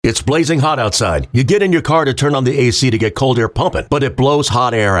It's blazing hot outside. You get in your car to turn on the AC to get cold air pumping, but it blows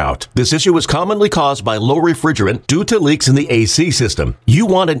hot air out. This issue is commonly caused by low refrigerant due to leaks in the AC system. You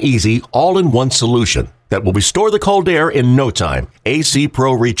want an easy, all-in-one solution that will restore the cold air in no time. AC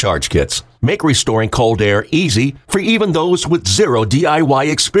Pro Recharge Kits make restoring cold air easy for even those with zero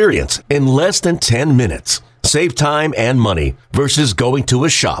DIY experience in less than 10 minutes. Save time and money versus going to a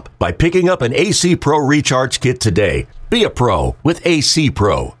shop by picking up an AC Pro Recharge Kit today. Be a pro with AC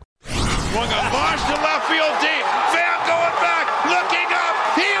Pro. Swung a launch to left field deep. Pham going back, looking up.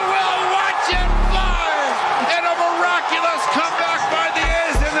 He will watch it fly. And a miraculous comeback by the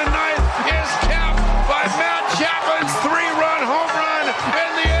A's in the ninth is capped by Matt Chapman's 3-run home run.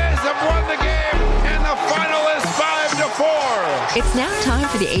 And the A's have won the game. And the final is 5-4. It's now time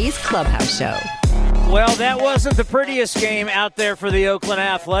for the A's Clubhouse Show. Well, that wasn't the prettiest game out there for the Oakland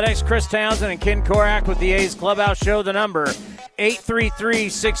Athletics. Chris Townsend and Ken Korach with the A's Clubhouse Show. The number,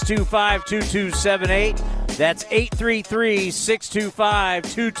 833-625-2278. That's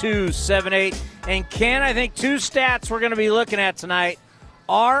 833-625-2278. And Ken, I think two stats we're going to be looking at tonight,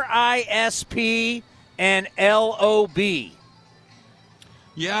 RISP and LOB.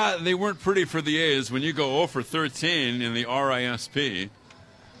 Yeah, they weren't pretty for the A's. When you go 0 for 13 in the RISP,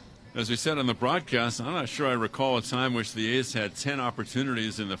 as we said on the broadcast, I'm not sure I recall a time which the A's had 10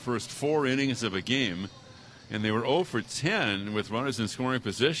 opportunities in the first 4 innings of a game, and they were 0 for 10 with runners in scoring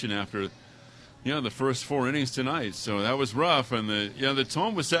position after, the first 4 innings tonight. So that was rough, and the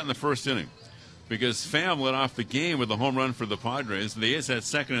tone was set in the first inning because Pham led off the game with a home run for the Padres. The A's had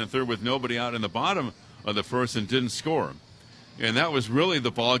second and third with nobody out in the bottom of the first and didn't score, and that was really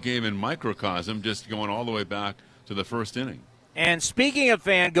the ball game in microcosm, just going all the way back to the first inning. And speaking of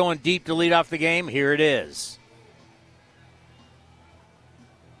Pham going deep to lead off the game, here it is.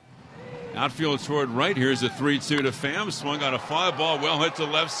 Outfield toward right. Here's a 3-2 to Pham. Swung on a fly ball, well hit to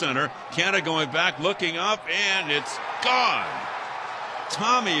left center. Canada going back, looking up, and it's gone.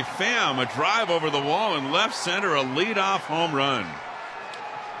 Tommy Pham, a drive over the wall in left center, a leadoff home run.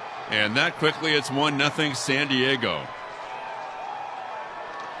 And that quickly, it's 1-0 San Diego.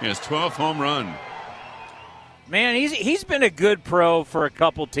 His 12th home run. Man, he's been a good pro for a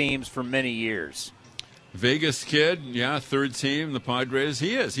couple teams for many years. Vegas kid, third team, the Padres.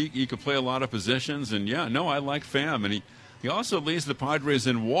 He is. He could play a lot of positions, and I like Pham. And he also leads the Padres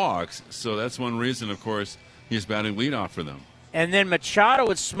in walks, so that's one reason, of course, he's batting leadoff for them. And then Machado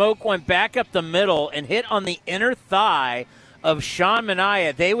with smoke went back up the middle and hit on the inner thigh of Sean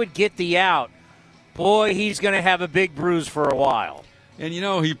Manaea. They would get the out. Boy, he's going to have a big bruise for a while. And,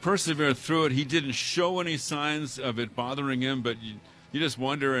 he persevered through it. He didn't show any signs of it bothering him, but you just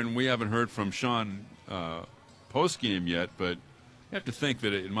wonder, and we haven't heard from Sean post-game yet, but you have to think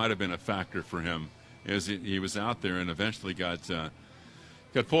that it might have been a factor for him as he was out there and eventually got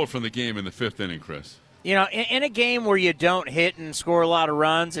pulled from the game in the 5th inning, Chris. In a game where you don't hit and score a lot of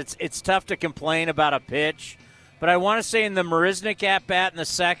runs, it's tough to complain about a pitch. But I want to say in the Marisnik at-bat in the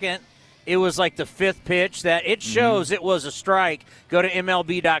second, it was like the 5th pitch that it shows it was a strike. Go to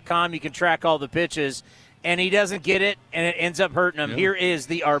MLB.com. You can track all the pitches. And he doesn't get it, and it ends up hurting him. Yeah. Here is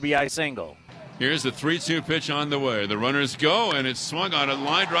the RBI single. Here's the 3-2 pitch on the way. The runners go, and it's swung on a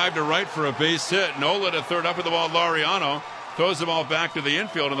line drive to right for a base hit. Nola to third, up with the ball. Laureano throws the ball back to the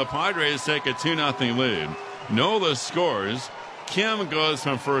infield, and the Padres take a 2-0 lead. Nola scores. Kim goes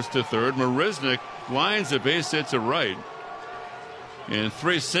from first to third. Marisnik lines a base hit to right. And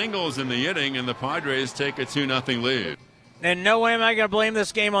 3 singles in the inning, and the Padres take a 2-0 lead. And no way am I going to blame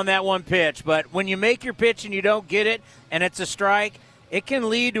this game on that one pitch. But when you make your pitch and you don't get it, and it's a strike, it can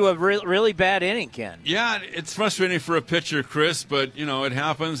lead to a really bad inning, Ken. Yeah, it's frustrating for a pitcher, Chris, but, it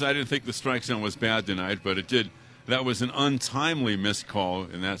happens. I didn't think the strike zone was bad tonight, but it did. That was an untimely missed call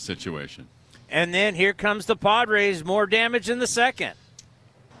in that situation. And then here comes the Padres, more damage in the second.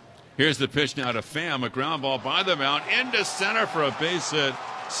 Here's the pitch now to Pham, a ground ball by the mound, into center for a base hit.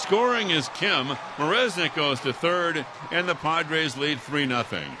 Scoring is Kim. Marisnik goes to third, and the Padres lead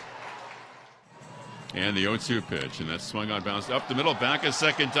 3-0. And the 0-2 pitch, and that's swung on, bounced up the middle, back a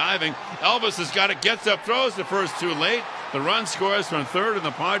second, diving. Elvis has got it, gets up, throws the first too late. The run scores from third, and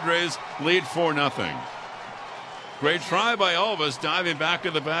the Padres lead 4-0. Great try by Elvis, diving back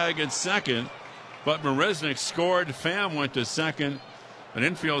in the bag at second, but Marisnik scored. Pham went to second. An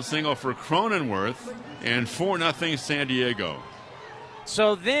infield single for Cronenworth, and 4-0 San Diego.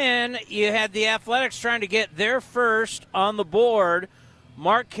 So then you had the Athletics trying to get their first on the board.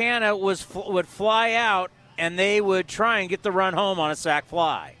 Mark Canha would fly out, and they would try and get the run home on a sac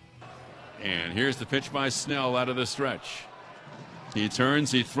fly. And here's the pitch by Snell out of the stretch. He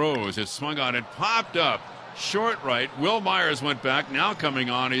turns, he throws. It's swung on and popped up. short right. Will Myers went back. Now coming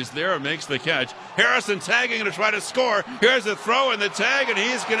on. He's there. Makes the catch. Harrison tagging to try to score. Here's a throw in the tag, and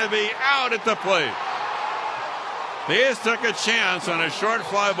he's going to be out at the plate. The A's took a chance on a short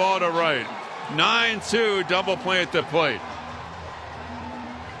fly ball to right. 9-2 double play at the plate.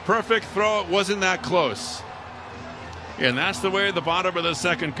 Perfect throw. It wasn't that close. And that's the way the bottom of the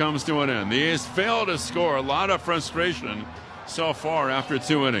second comes to an end. The A's failed to score. A lot of frustration so far after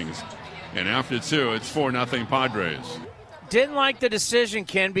 2 innings. And after 2, it's 4-0 Padres. Didn't like the decision,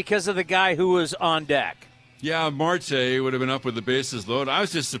 Ken, because of the guy who was on deck. Yeah, Marte would have been up with the bases loaded. I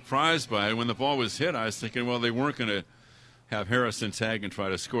was just surprised by it. When the ball was hit, I was thinking, well, they weren't going to have Harrison tag and try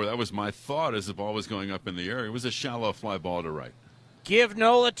to score. That was my thought as the ball was going up in the air. It was a shallow fly ball to right. Give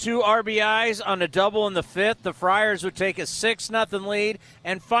Nola 2 RBIs on a double in the 5th. The Friars would take a 6-0 lead.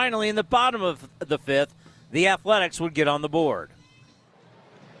 And finally, in the bottom of the 5th, the Athletics would get on the board.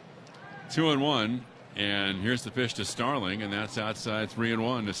 2-1, and here's the pitch to Starling, and that's outside.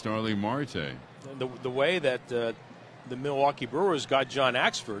 3-1 to Starling Marte. The way that the Milwaukee Brewers got John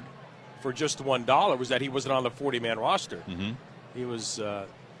Axford for just $1 was that he wasn't on the 40-man roster. Mm-hmm. He was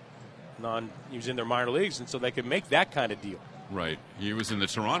he was in their minor leagues, and so they could make that kind of deal. Right. He was in the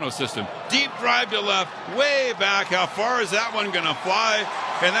Toronto system. Deep drive to left, way back. How far is that one going to fly?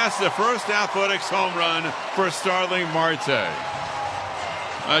 And that's the first Athletics home run for Starling Marte.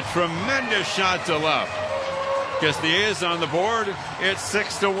 A tremendous shot to left. Gets the A's on the board. It's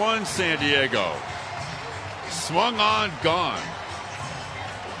 6-1 San Diego. Swung on, gone.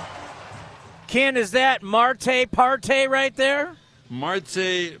 Ken, is that Marte Parte right there?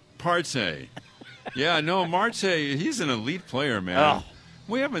 Marte Parte. Yeah, no, Marte, he's an elite player, man. Oh.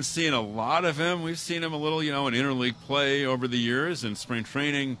 We haven't seen a lot of him. We've seen him a little, in interleague play over the years and spring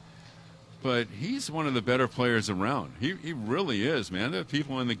training. But he's one of the better players around. He really is, man. There are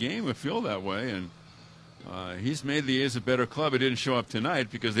people in the game who feel that way, and he's made the A's a better club. It didn't show up tonight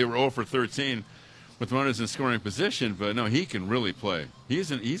because they were 0 for 13 with runners in scoring position, but no, he can really play.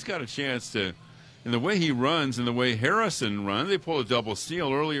 He's got a chance to, in the way he runs and the way Harrison runs, they pulled a double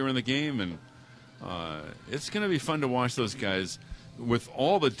steal earlier in the game, and it's going to be fun to watch those guys with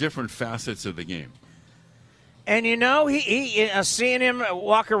all the different facets of the game. And, he seeing him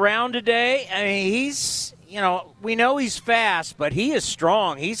walk around today, I mean, he's, we know he's fast, but he is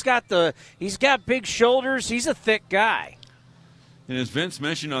strong. He's got big shoulders. He's a thick guy. And as Vince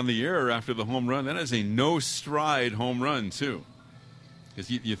mentioned on the air after the home run, that is a no-stride home run, too. Because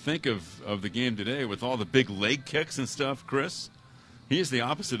you think of the game today with all the big leg kicks and stuff, Chris. He's the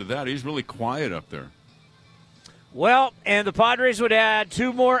opposite of that. He's really quiet up there. Well, and the Padres would add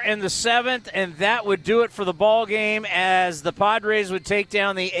 2 more in the 7th, and that would do it for the ball game as the Padres would take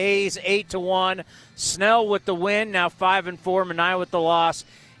down the A's 8-1. Snell with the win, now 5-4. Manaea with the loss,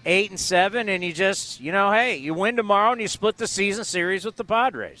 8-7. And you just, hey, you win tomorrow and you split the season series with the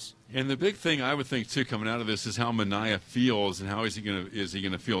Padres. And the big thing I would think too coming out of this is how Manaea feels and how is he going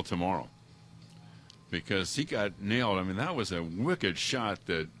to feel tomorrow. Because he got nailed. I mean, that was a wicked shot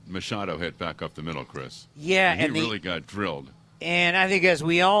that Machado hit back up the middle, Chris. Yeah, and he really got drilled. And I think, as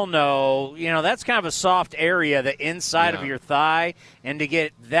we all know, that's kind of a soft area, the inside of your thigh. And to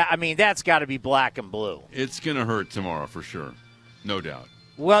get that, I mean, that's got to be black and blue. It's going to hurt tomorrow for sure. No doubt.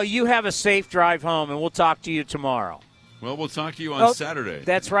 Well, you have a safe drive home, and we'll talk to you tomorrow. Well, we'll talk to you on Saturday.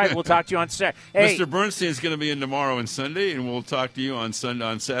 That's right. We'll talk to you on Saturday. Hey, Mr. Bernstein's going to be in tomorrow and Sunday, and we'll talk to you on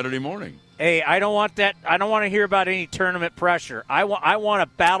Saturday morning. Hey, I don't want that. I don't want to hear about any tournament pressure. I want a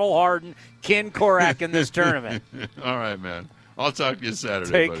battle-hardened Ken Korach in this tournament. All right, man. I'll talk to you Saturday.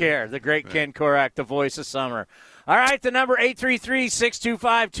 Take care. The great Ken Korach, the voice of summer. All right, the number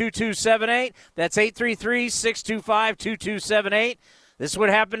 833-625-2278. That's 833-625-2278. This is what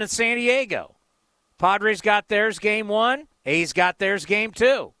happened in San Diego. Padres got theirs game 1. A's got theirs game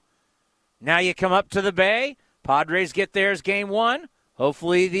 2. Now you come up to the Bay. Padres get theirs game 1.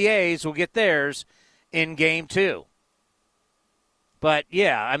 Hopefully the A's will get theirs in game 2. But,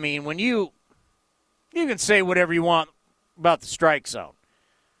 yeah, I mean, when you can say whatever you want about the strike zone.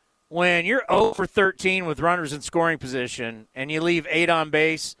 When you're 0 for 13 with runners in scoring position and you leave 8 on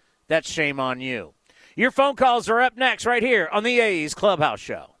base, that's shame on you. Your phone calls are up next right here on the A's Clubhouse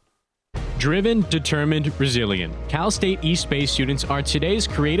Show. Driven, determined, resilient. Cal State East Bay students are today's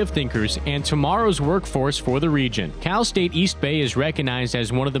creative thinkers and tomorrow's workforce for the region. Cal State East Bay is recognized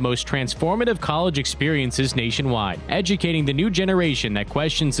as one of the most transformative college experiences nationwide, educating the new generation that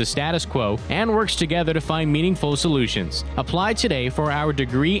questions the status quo and works together to find meaningful solutions. Apply today for our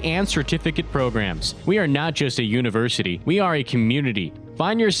degree and certificate programs. We are not just a university, we are a community.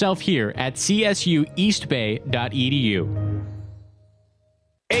 Find yourself here at csueastbay.edu.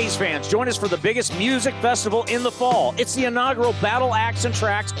 A's fans, join us for the biggest music festival in the fall. It's the inaugural Battle Axe and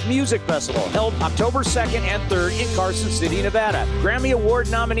Tracks Music Festival, held October 2nd and 3rd in Carson City, Nevada. Grammy Award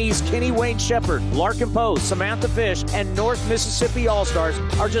nominees Kenny Wayne Shepherd, Larkin Poe, Samantha Fish, and North Mississippi All-Stars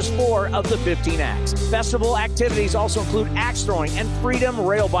are just 4 of the 15 acts. Festival activities also include axe throwing and Freedom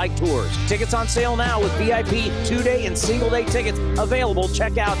Rail Bike tours. Tickets on sale now with VIP 2-day and single-day tickets available.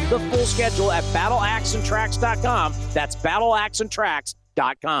 Check out the full schedule at battleaxeandtracks.com. That's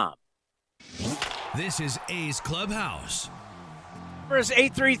battleaxeandtracks.com. This is A's Clubhouse. Number is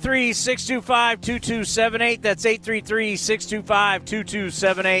 833-625-2278. That's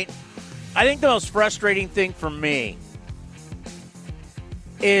 833-625-2278. I think the most frustrating thing for me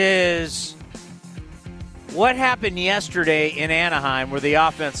is what happened yesterday in Anaheim where the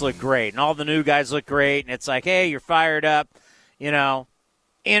offense looked great and all the new guys look great. And it's like, hey, you're fired up,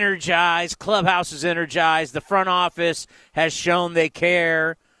 energized. Clubhouse is energized. The front office has shown they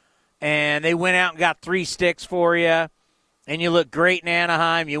care. And they went out and got 3 sticks for you. And you look great in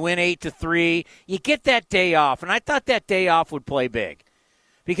Anaheim. You win 8-3. You get that day off. And I thought that day off would play big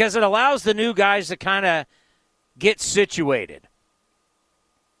because it allows the new guys to kind of get situated.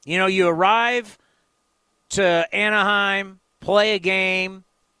 You arrive to Anaheim, play a game,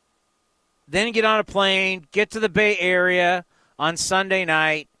 then get on a plane, get to the Bay Area on Sunday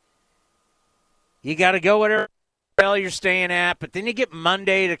night. You got to go whatever you're staying at, but then you get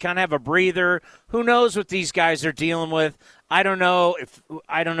Monday to kind of have a breather. Who knows what these guys are dealing with? I don't know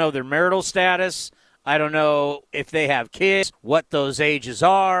their marital status. I don't know if they have kids, what those ages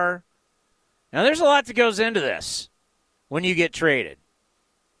are. Now, there's a lot that goes into this when you get traded.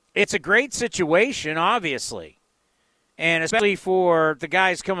 It's a great situation, obviously, and especially for the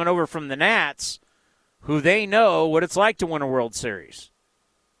guys coming over from the Nats, who they know what it's like to win a World Series.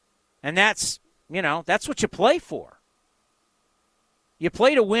 And that's what you play for. You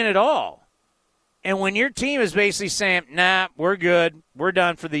play to win it all. And when your team is basically saying, nah, we're good, we're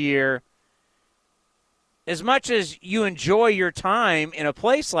done for the year, as much as you enjoy your time in a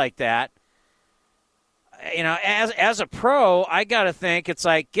place like that, as a pro, I got to think it's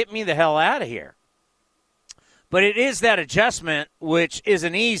like, get me the hell out of here. But it is that adjustment, which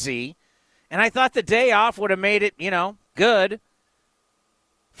isn't easy. And I thought the day off would have made it, good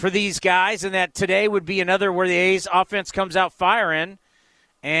for these guys, and that today would be another where the A's offense comes out firing,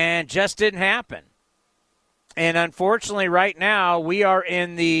 and just didn't happen. And unfortunately, right now, we are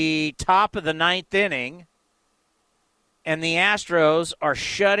in the top of the 9th inning, and the Astros are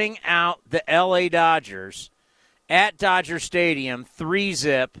shutting out the L.A. Dodgers at Dodger Stadium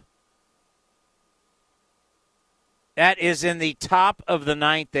 3-0. That is in the top of the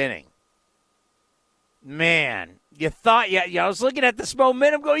 9th inning. Man, you thought, I was looking at this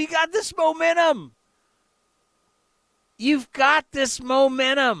momentum going, you got this momentum. You've got this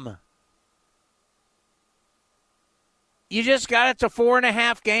momentum. You just got it to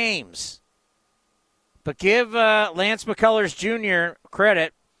 4.5 games. But give Lance McCullers Jr.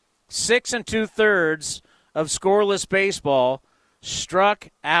 credit. 6 2/3 of scoreless baseball, struck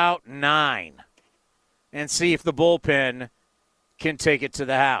out 9. And see if the bullpen can take it to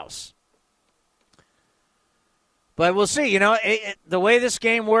the house. But we'll see. The way this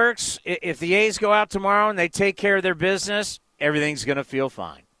game works, if the A's go out tomorrow and they take care of their business, everything's going to feel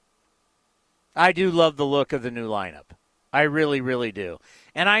fine. I do love the look of the new lineup. I really, really do.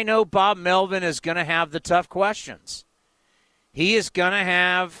 And I know Bob Melvin is going to have the tough questions. He is going to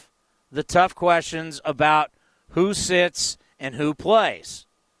have the tough questions about who sits and who plays.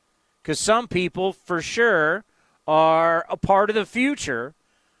 Because some people, for sure, are a part of the future.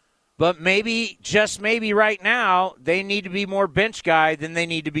 But maybe, just maybe right now, they need to be more bench guy than they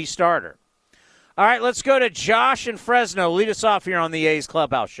need to be starter. All right, let's go to Josh in Fresno. Lead us off here on the A's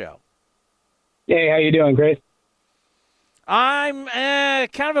Clubhouse Show. Hey, how you doing, Chris? I'm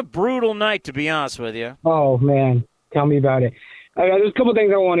kind of a brutal night, to be honest with you. Oh, man. Tell me about it. There's a couple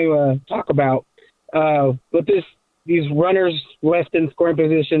things I want to talk about. With these runners left in scoring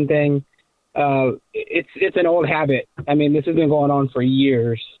position thing, it's an old habit. I mean, this has been going on for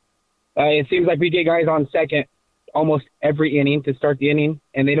years. It seems like we get guys on second almost every inning to start the inning,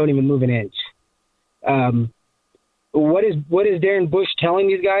 and they don't even move an inch. What is Darren Bush telling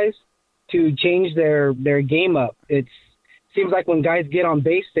these guys to change their game up? It seems like when guys get on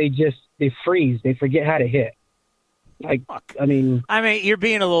base, they freeze. They forget how to hit. You're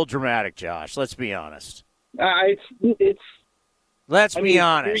being a little dramatic, Josh. Let's be honest. Let's be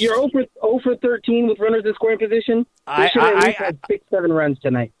honest. You're 0 for 13 with runners in scoring position. They should at least have 6-7 runs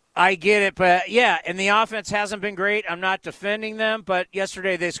tonight. I get it, but yeah, and the offense hasn't been great. I'm not defending them, but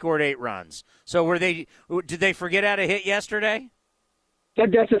yesterday they scored 8 runs. So did they forget how to hit yesterday?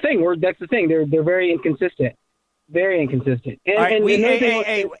 That's the thing. That's the thing. They're very inconsistent. Very inconsistent. And, all right, and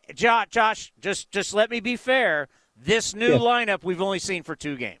hey, Josh, just let me be fair. This new lineup we've only seen for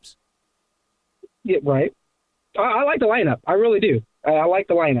 2 games. Yeah, right. I like the lineup. I really do. I like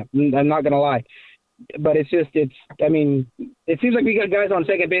the lineup. I'm not going to lie. But it seems like we got guys on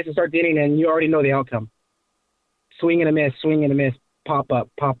second base to start the inning, and you already know the outcome. Swing and a miss, pop up.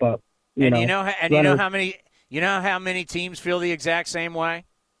 You know how many teams feel the exact same way?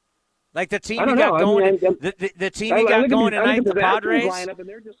 Like the team you got going, the team you got going tonight, the Padres. Lineup, and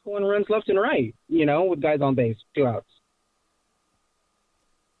they're just scoring runs left and right, with guys on base, 2 outs.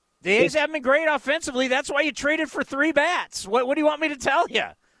 The A's haven't been great offensively. That's why you traded for 3 bats. What do you want me to tell you?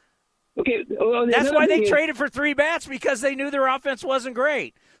 Okay, that's why they traded for 3 bats, because they knew their offense wasn't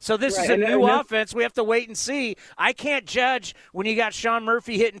great. So this is a new offense. We have to wait and see. I can't judge when you got Sean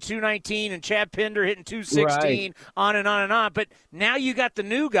Murphy hitting 219 and Chad Pinder hitting 216, on and on and on. But now you got the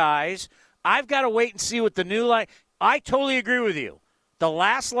new guys. I've got to wait and see what the new line. I totally agree with you. The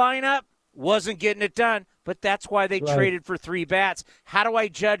last lineup wasn't getting it done, but that's why they traded for 3 bats. How do I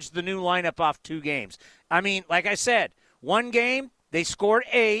judge the new lineup off 2 games? I mean, like I said, 1 game they scored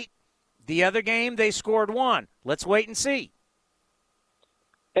 8. The other game they scored 1. Let's wait and see.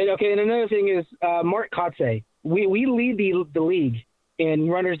 And another thing is Mark Kotsay. We lead the league in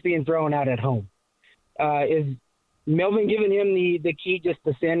runners being thrown out at home. Is Melvin giving him the key just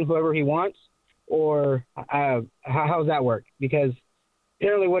to send whoever he wants, or how's that work? Because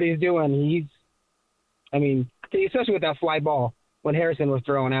apparently what he's doing, especially with that fly ball when Harrison was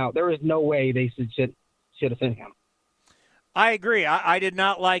thrown out, there was no way they should have sent him. I agree. I did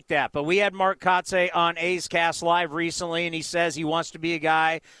not like that. But we had Mark Kotsay on A's Cast Live recently, and he says he wants to be a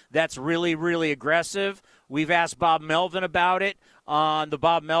guy that's really, really aggressive. We've asked Bob Melvin about it on the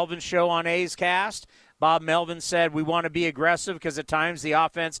Bob Melvin Show on A's Cast. Bob Melvin said we want to be aggressive because at times the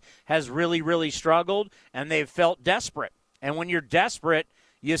offense has really, really struggled, and they've felt desperate. And when you're desperate,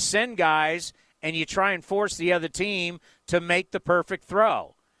 you send guys and you try and force the other team to make the perfect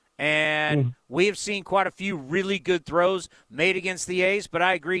throw. And we have seen quite a few really good throws made against the A's, but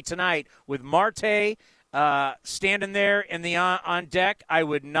I agree tonight with Marte standing there in the on deck. I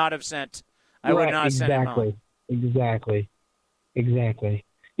would not have sent. Would not have sent him home. Exactly.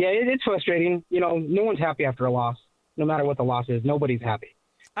 Yeah, it's frustrating. No one's happy after a loss. No matter what the loss is, nobody's happy.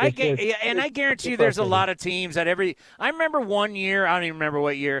 I guarantee you there's a lot of teams that I remember one year, I don't even remember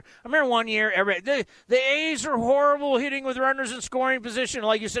what year. I remember one year, the A's are horrible hitting with runners in scoring position.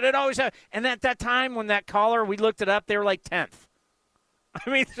 Like you said, it always have. And at that time when that caller, we looked it up, they were like 10th. I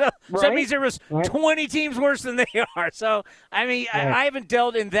mean, so that means there was 20 teams worse than they are. So, I haven't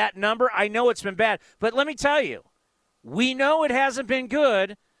dealt in that number. I know it's been bad. But let me tell you, we know it hasn't been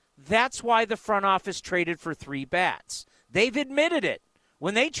good. That's why the front office traded for 3 bats. They've admitted it.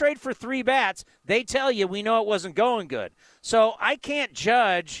 When they trade for 3 bats, they tell you we know it wasn't going good. So I can't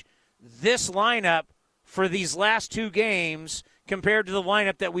judge this lineup for these last 2 games compared to the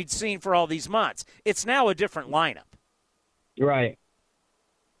lineup that we'd seen for all these months. It's now a different lineup. Right.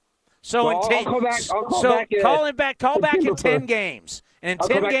 So call back in 10 games. And in I'll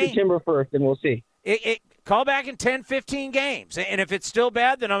 10 go back games, September 1st, and we'll see. Call back in 10, 15 games. And if it's still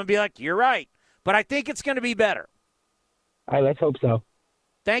bad, then I'm going to be like, you're right. But I think it's going to be better. All right, let's hope so.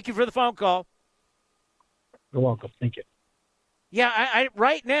 Thank you for the phone call. You're welcome. Thank you. Yeah,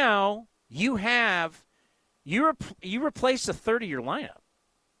 right now you replaced a third of your lineup.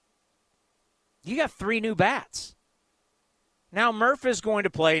 You got 3 new bats. Now Murph is going to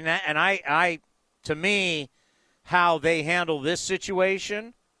play, and I to me, how they handle this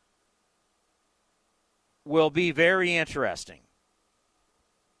situation will be very interesting.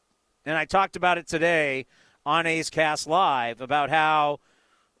 And I talked about it today on A's Cast Live about how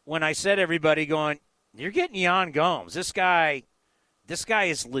when I said everybody going, you're getting Yan Gomes. This guy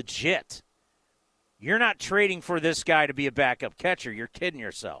is legit. You're not trading for this guy to be a backup catcher. You're kidding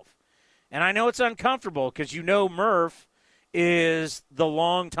yourself. And I know it's uncomfortable because Murph is the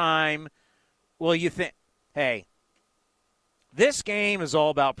long time. Well, you think, hey, this game is all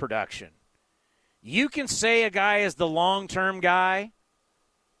about production. You can say a guy is the long-term guy,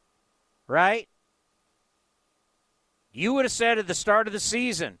 right? You would have said at the start of the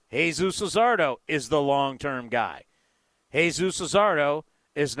season, Jesus Luzardo is the long-term guy. Jesus Luzardo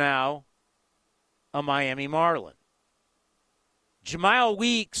is now a Miami Marlin. Jemile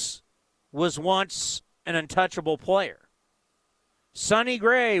Weeks was once an untouchable player. Sonny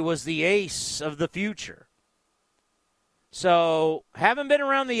Gray was the ace of the future. So, haven't been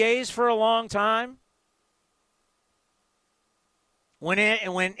around the A's for a long time. When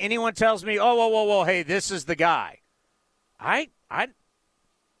anyone tells me, oh, whoa, hey, this is the guy. I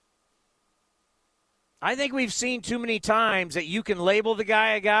I think we've seen too many times that you can label the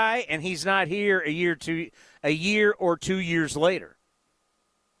guy a guy, and he's not here a year or 2 years later.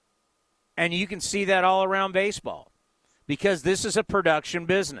 And you can see that all around baseball because this is a production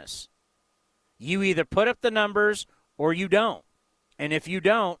business. You either put up the numbers or you don't. And if you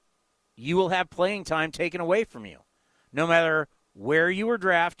don't, you will have playing time taken away from you. No matter where you were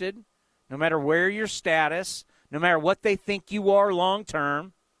drafted, no matter where your status, no matter what they think you are long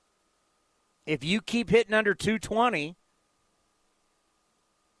term, if you keep hitting under 220,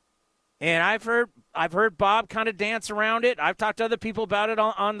 and I've heard Bob kind of dance around it. I've talked to other people about it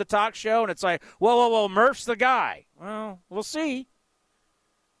on the talk show, and it's like, whoa, Murph's the guy. Well, we'll see.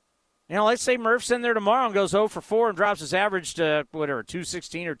 Let's say Murph's in there tomorrow and goes 0 for 4 and drops his average to,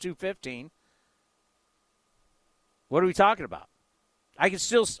 216 or 215. What are we talking about? I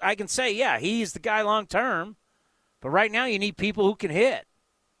can say, yeah, he's the guy long term, but right now you need people who can hit.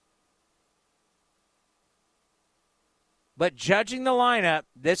 But judging the lineup,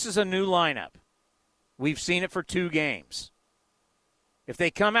 this is a new lineup. We've seen it for 2 games. If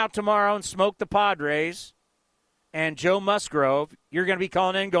they come out tomorrow and smoke the Padres and Joe Musgrove, you're going to be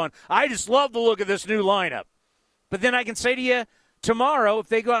calling in going, I just love the look of this new lineup. But then I can say to you tomorrow, if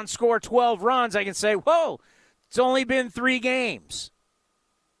they go out and score 12 runs, I can say, whoa, it's only been 3 games.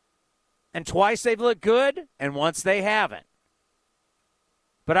 And twice they've looked good, and once they haven't.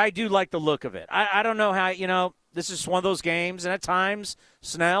 But I do like the look of it. I don't know how, this is one of those games, and at times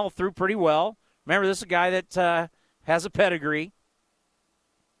Snell threw pretty well. Remember, this is a guy that has a pedigree.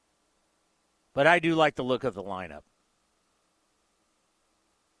 But I do like the look of the lineup.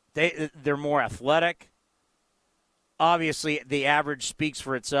 They're more athletic. Obviously, the average speaks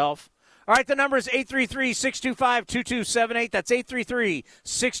for itself. All right, the number is 833-625-2278. That's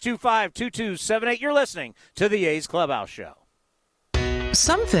 833-625-2278. You're listening to the A's Clubhouse Show.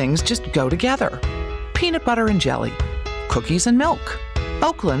 Some things just go together. Peanut butter and jelly, cookies and milk,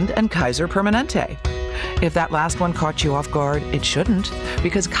 Oakland and Kaiser Permanente. If that last one caught you off guard, it shouldn't,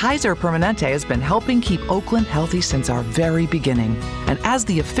 because Kaiser Permanente has been helping keep Oakland healthy since our very beginning. And as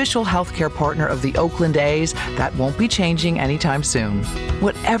the official healthcare partner of the Oakland A's, that won't be changing anytime soon.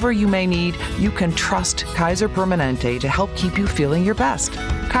 Whatever you may need, you can trust Kaiser Permanente to help keep you feeling your best.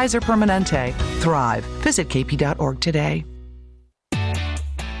 Kaiser Permanente. Thrive. Visit kp.org today.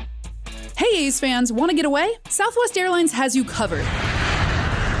 Hey A's fans, want to get away? Southwest Airlines has you covered.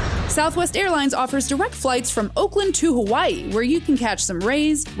 Southwest Airlines offers direct flights from Oakland to Hawaii, where you can catch some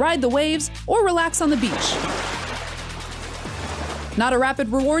rays, ride the waves, or relax on the beach. Not a Rapid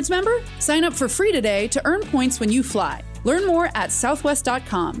Rewards member? Sign up for free today to earn points when you fly. Learn more at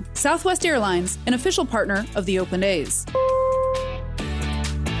southwest.com. Southwest Airlines, an official partner of the Oakland A's.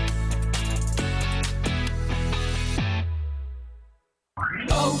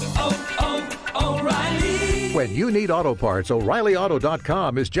 When you need auto parts,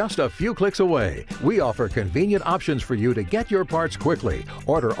 O'ReillyAuto.com is just a few clicks away. We offer convenient options for you to get your parts quickly.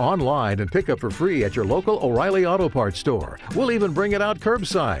 Order online and pick up for free at your local O'Reilly Auto Parts store. We'll even bring it out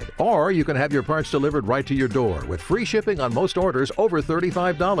curbside. Or you can have your parts delivered right to your door with free shipping on most orders over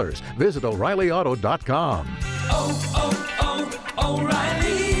 $35. Visit O'ReillyAuto.com.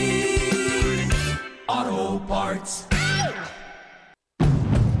 O'Reilly Auto Parts.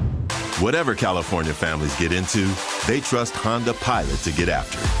 Whatever California families get into, they trust Honda Pilot to get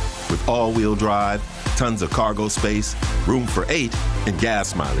after it. With all-wheel drive, tons of cargo space, room for 8, and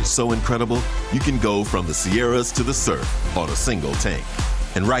gas mileage so incredible, you can go from the Sierras to the surf on a single tank.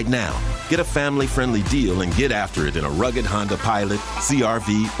 And right now, get a family-friendly deal and get after it in a rugged Honda Pilot,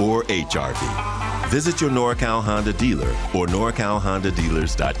 CR-V, or HR-V. Visit your NorCal Honda dealer or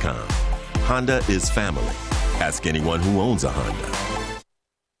NorCalHondaDealers.com. Honda is family. Ask anyone who owns a Honda.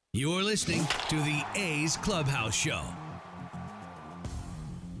 You're listening to the A's Clubhouse Show.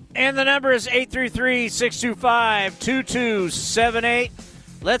 And the number is 833-625-2278.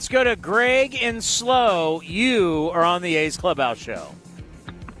 Let's go to Greg in Slow. You are on the A's Clubhouse Show.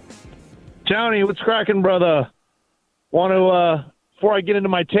 Townie, what's cracking, brother? Want to, before I get into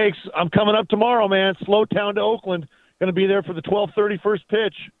my takes, I'm coming up tomorrow, man. Slow town to Oakland. Going to be there for the 12:30 first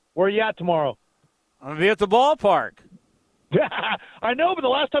pitch. Where are you at tomorrow? I'm going to be at the ballpark. I know, but the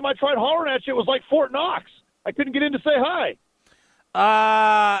last time I tried hollering at you, it was like Fort Knox. I couldn't get in to say hi.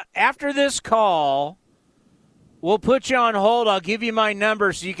 After this call, we'll put you on hold. I'll give you my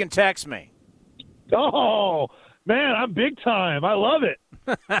number so you can text me. Oh, man, I'm big time. I love it.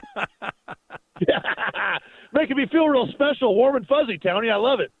 Making me feel real special, warm and fuzzy, Townie. I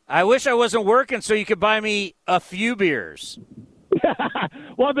love it. I wish I wasn't working so you could buy me a few beers.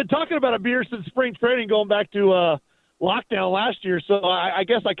 Well, I've been talking about a beer since spring training going back to lockdown last year, so I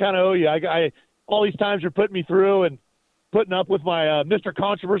guess I kind of owe you. I all these times you're putting me through and putting up with my Mr.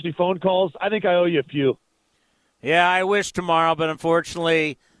 Controversy phone calls. I think I owe you a few. Yeah, I wish tomorrow, but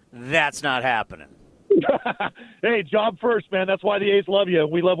unfortunately, that's not happening. Hey, job first, man. That's why the A's love you.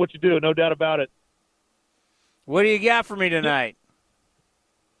 We love what you do, no doubt about it. What do you got for me tonight?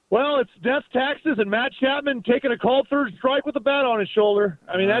 Well, it's death, taxes, and Matt Chapman taking a called third strike with a bat on his shoulder.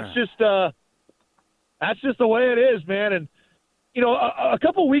 I mean, that's just the way it is, man. And you know, a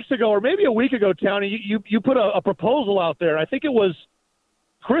couple weeks ago, or maybe a week ago, Townie, you put a proposal out there. I think it was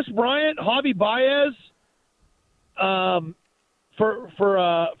Chris Bryant, Javi Baez,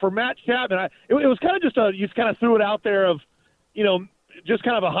 for Matt Chapman. It was kind of you kind of threw it out there of, you know, just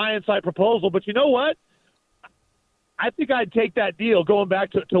kind of a high-inside proposal. But you know what? I think I'd take that deal. Going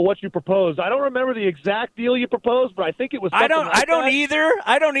back to what you proposed, I don't remember the exact deal you proposed, but I think it was. I don't either.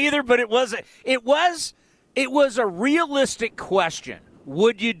 I don't either. But it was a realistic question.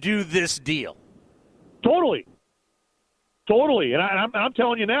 Would you do this deal? Totally. And I'm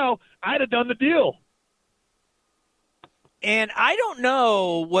telling you now, I'd have done the deal. And I don't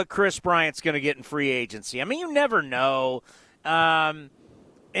know what Chris Bryant's going to get in free agency. I mean, you never know. And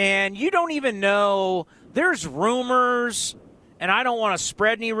you don't even know. There's rumors, and I don't want to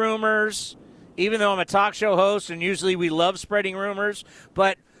spread any rumors, even though I'm a talk show host, and usually we love spreading rumors.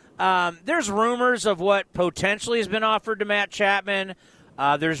 But there's rumors of what potentially has been offered to Matt Chapman.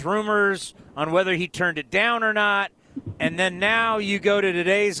 There's rumors on whether he turned it down or not. And then now you go to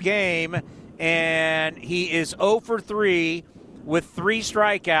today's game, and he is 0 for 3 with 3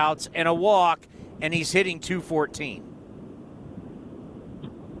 strikeouts and a walk, and he's hitting .214.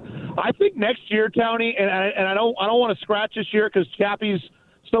 I think next year, Townie, and I don't want to scratch this year because Chappie's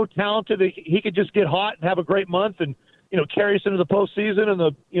so talented that he could just get hot and have a great month and, you know, carry us into the postseason, and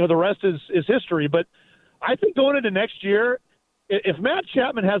the rest is history. But I think going into next year, if Matt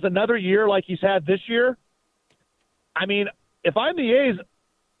Chapman has another year like he's had this year, I mean, if I'm the A's,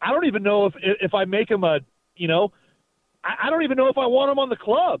 I don't even know if I make him I don't even know if I want him on the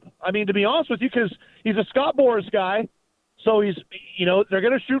club. I mean, to be honest with you, because he's a Scott Boras guy. So he's, they're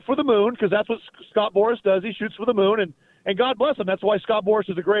going to shoot for the moon because that's what Scott Boras does. He shoots for the moon, and God bless him. That's why Scott Boras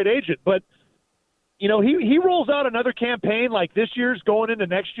is a great agent. But, he rolls out another campaign like this year's going into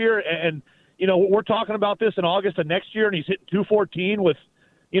next year. And we're talking about this in August of next year, and he's hitting .214 with,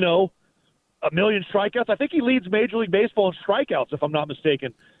 1 million strikeouts. I think he leads Major League Baseball in strikeouts, if I'm not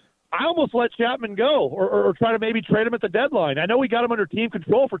mistaken. I almost let Chapman go or try to maybe trade him at the deadline. I know we got him under team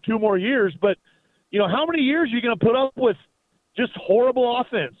control for 2 more years, but, how many years are you going to put up with just horrible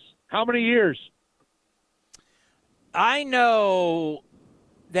offense? How many years? I know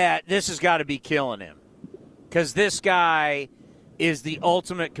that this has got to be killing him because this guy is the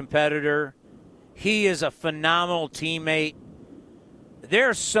ultimate competitor. He is a phenomenal teammate. There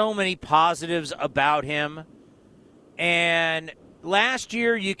are so many positives about him. And last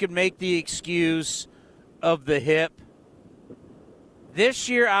year you could make the excuse of the hip. This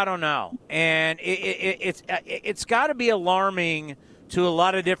year, I don't know. And it's got to be alarming to a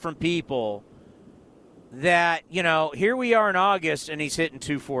lot of different people that, here we are in August and he's hitting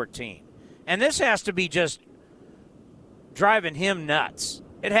 .214. And this has to be just driving him nuts.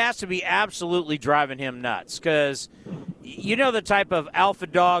 It has to be absolutely driving him nuts because the type of alpha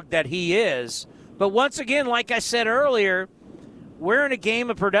dog that he is. But once again, like I said earlier, we're in a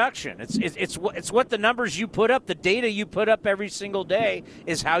game of production. It's what the numbers you put up, the data you put up every single day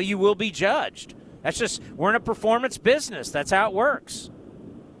is how you will be judged. We're in a performance business. That's how it works.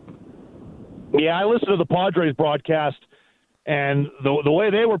 Yeah, I listened to the Padres broadcast, and the way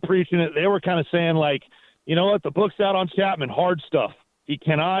they were preaching it, they were kind of saying, like, you know what, the book's out on Chapman, hard stuff. He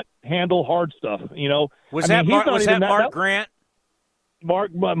cannot handle hard stuff, Was that Mark Grant?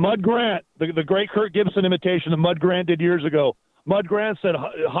 Mud Grant, the great Kurt Gibson imitation that Mud Grant did years ago. Mud Grant said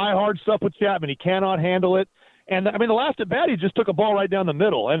high, hard stuff with Chapman. He cannot handle it. And, I mean, the last at bat, he just took a ball right down the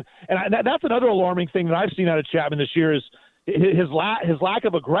middle. And that's another alarming thing that I've seen out of Chapman this year is his lack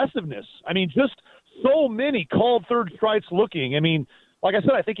of aggressiveness. I mean, just so many called third strikes looking. I mean, like I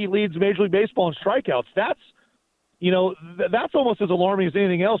said, I think he leads Major League Baseball in strikeouts. That's almost as alarming as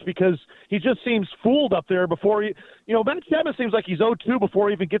anything else because he just seems fooled up there before he – Matt Chapman seems like he's 0-2 before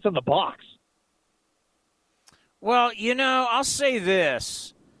he even gets in the box. Well, I'll say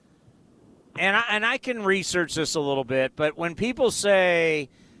this, and I can research this a little bit, but when people say,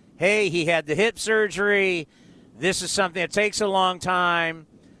 hey, he had the hip surgery, this is something that takes a long time,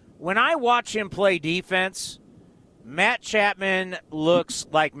 when I watch him play defense, Matt Chapman looks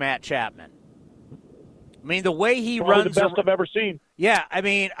like Matt Chapman. I mean, the way he runs. The best I've ever seen. Yeah, I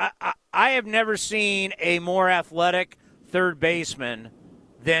mean, I have never seen a more athletic third baseman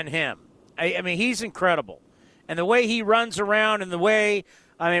than him. I mean, he's incredible. And the way he runs around and the way,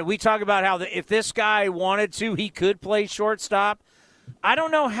 we talk about how if this guy wanted to, he could play shortstop. I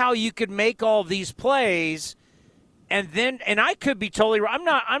don't know how you could make all these plays and I could be totally wrong.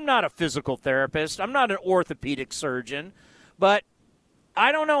 I'm not a physical therapist. I'm not an orthopedic surgeon, but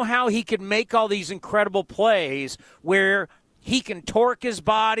I don't know how he could make all these incredible plays where he can torque his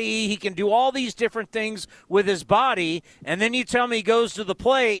body, he can do all these different things with his body, and then you tell me he goes to the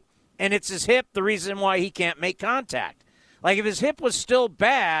plate and it's his hip the reason why he can't make contact. Like if his hip was still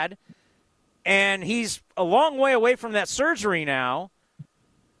bad and he's a long way away from that surgery now,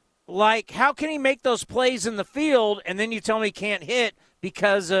 like how can he make those plays in the field and then you tell me he can't hit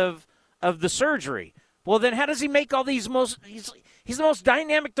because of the surgery? Well, then how does he make all these he's the most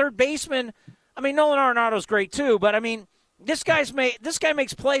dynamic third baseman. I mean, Nolan Arenado's great too, but I mean, this guy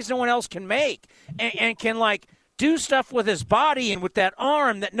makes plays no one else can make and can like do stuff with his body and with that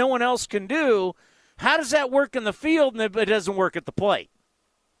arm that no one else can do. How does that work in the field and it doesn't work at the plate?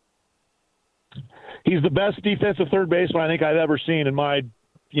 He's the best defensive third baseman I think I've ever seen in my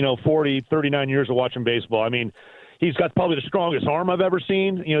 39 years of watching baseball. I mean, he's got probably the strongest arm I've ever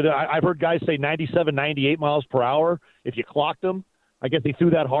seen. I've heard guys say 97, 98 miles per hour if you clocked him. I guess he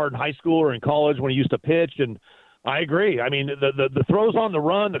threw that hard in high school or in college when he used to pitch, and I agree. I mean, the throws on the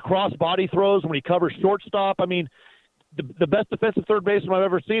run, the cross-body throws when he covers shortstop, I mean, the best defensive third baseman I've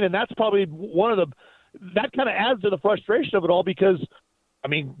ever seen, and that's probably that kind of adds to the frustration of it all because, I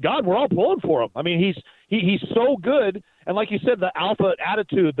mean, God, we're all pulling for him. I mean, he's so good, and like you said, the alpha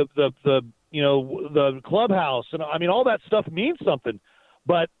attitude, the clubhouse, and I mean, all that stuff means something.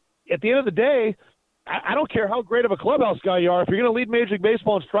 But at the end of the day, I don't care how great of a clubhouse guy you are. If you're going to lead Major League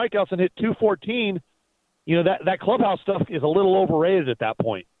Baseball in strikeouts and hit 214, that clubhouse stuff is a little overrated at that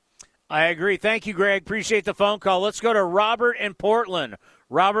point. I agree. Thank you, Greg. Appreciate the phone call. Let's go to Robert in Portland.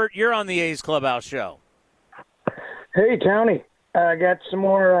 Robert, you're on the A's Clubhouse show. Hey, Townie. I got some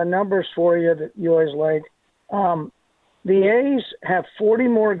more numbers for you that you always like. The A's have 40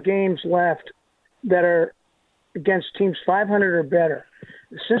 more games left that are against teams 500 or better.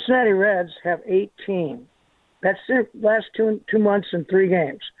 The Cincinnati Reds have 18. That's the last two months and 3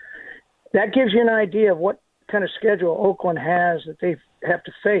 games. That gives you an idea of what kind of schedule Oakland has that they have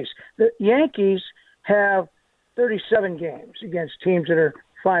to face. The Yankees have 37 games against teams that are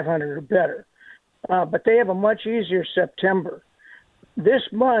 500 or better, but they have a much easier September. This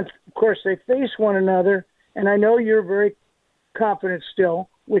month, of course, they face one another, and I know you're very confident still,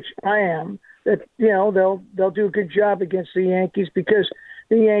 which I am, that they'll do a good job against the Yankees because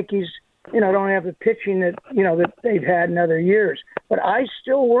the Yankees don't have the pitching that that they've had in other years. But I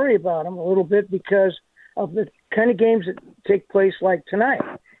still worry about them a little bit because of the kind of games that take place like tonight.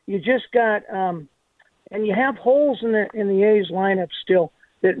 You just got and you have holes in the A's lineup still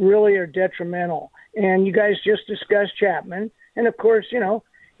that really are detrimental. And you guys just discussed Chapman, and of course,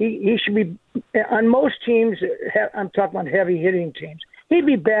 he should be on most teams. I'm talking about heavy hitting teams. He'd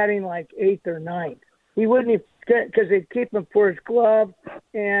be batting like 8th or 9th. He wouldn't, because they'd keep him for his glove,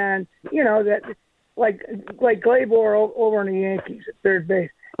 and that like Gleyber over on the Yankees at third base.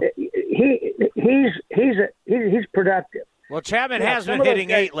 He's productive. Well, Chapman has been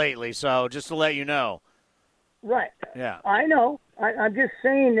hitting 8 lately, so just to let you know. Right. Yeah. I know. I'm just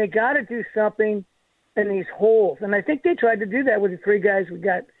saying they got to do something in these holes, and I think they tried to do that with the 3 guys we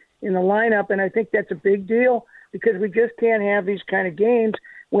got in the lineup, and I think that's a big deal because we just can't have these kind of games.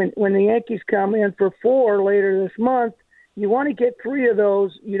 When the Yankees come in for 4 later this month, you want to get 3 of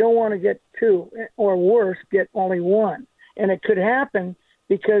those. You don't want to get 2, or worse, get only 1. And it could happen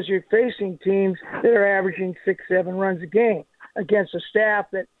because you're facing teams that are averaging 6-7 runs a game against a staff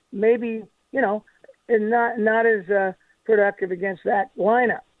that maybe, is not as productive against that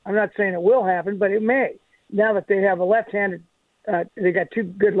lineup. I'm not saying it will happen, but it may. Now that they have a left-handed they got 2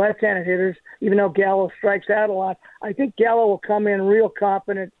 good left-handed hitters, even though Gallo strikes out a lot. I think Gallo will come in real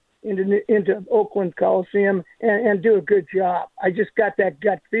confident into Oakland Coliseum and do a good job. I just got that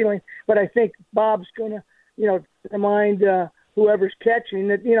gut feeling. But I think Bob's going to, remind whoever's catching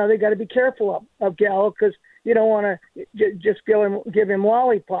that, they got to be careful of Gallo because you don't want to just give him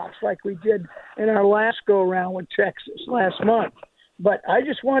lollipops like we did in our last go-around with Texas last month. But I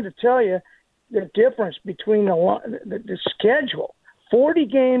just wanted to tell you, the difference between the schedule, 40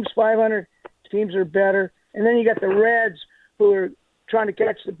 games, 500 teams are better, and then you got the Reds who are trying to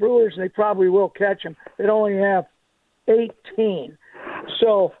catch the Brewers, and they probably will catch them. They only have 18.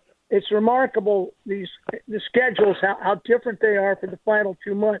 So it's remarkable, the schedules, how different they are for the final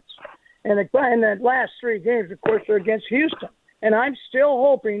 2 months. And in the last 3 games, of course, they're against Houston. And I'm still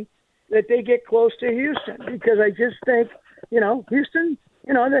hoping that they get close to Houston because I just think, Houston,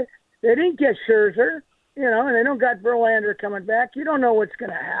 They didn't get Scherzer, and they don't got Verlander coming back. You don't know what's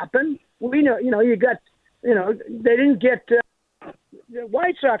going to happen. We know, you got, they didn't get the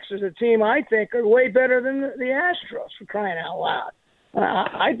White Sox as a team. I think are way better than the Astros, for crying out loud.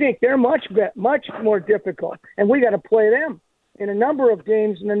 I think they're much more difficult, and we got to play them in a number of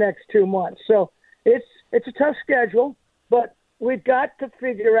games in the next 2 months. So it's a tough schedule, but we've got to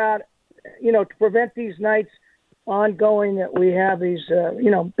figure out, to prevent these nights ongoing that we have these,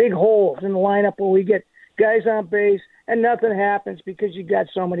 big holes in the lineup where we get guys on base and nothing happens because you got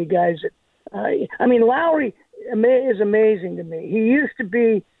so many guys that. Lowry is amazing to me. He used to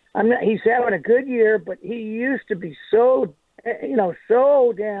be. He's having a good year, but he used to be so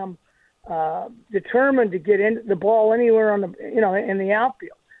damn determined to get in the ball anywhere on the, in the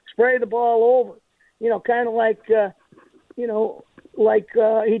outfield, spray the ball over, kind of like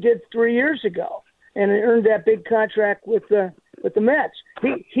he did 3 years ago, and earned that big contract with the Mets.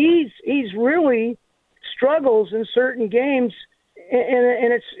 He's really struggles in certain games,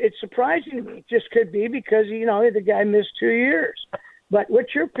 and it's surprising to me. It just could be because the guy missed 2 years. But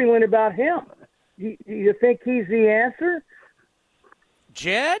what's your feeling about him? You think he's the answer?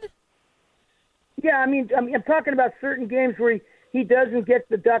 Jed? Yeah, I'm talking about certain games where he doesn't get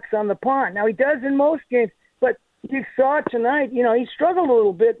the ducks on the pond. Now, he does in most games, but you saw it tonight. He struggled a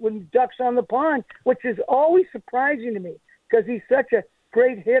little bit with ducks on the pond, which is always surprising to me because he's such a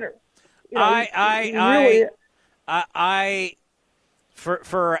great hitter.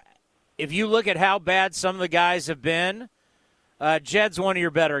 If you look at how bad some of the guys have been, Jed's one of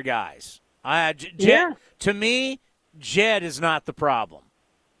your better guys. To me, Jed is not the problem.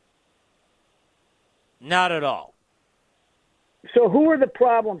 Not at all. So who are the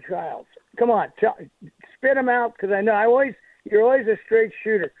problem childs? Come on, spit them out because I know you're always a straight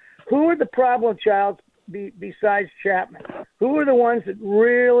shooter. Who are the problem childs besides Chapman? Who are the ones that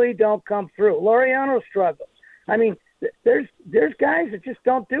really don't come through? Laureano struggles. There's guys that just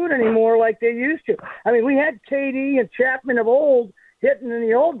don't do it anymore like they used to. We had KD and Chapman of old hitting in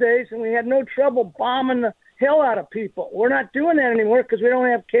the old days, and we had no trouble bombing the hell out of people. We're not doing that anymore because we don't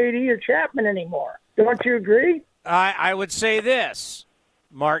have KD or Chapman anymore. Don't you agree? I would say this.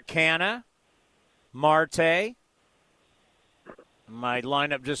 Mark Canha, Marte. My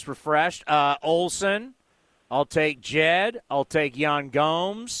lineup just refreshed. Olsen. I'll take Jed. I'll take Yan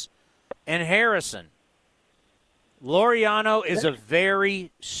Gomes. And Harrison. Laureano is a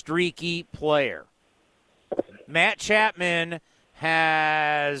very streaky player. Matt Chapman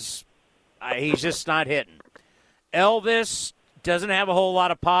he's just not hitting. Elvis doesn't have a whole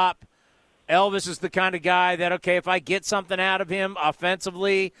lot of pop. Elvis is the kind of guy that, okay, if I get something out of him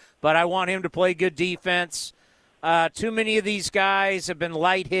offensively, but I want him to play good defense. Too many of these guys have been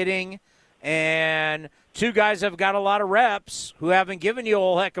light hitting, and two guys have got a lot of reps who haven't given you a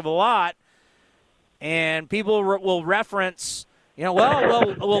whole heck of a lot. And people will reference,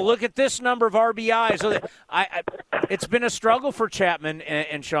 well, look at this number of RBIs. So it's been a struggle for Chapman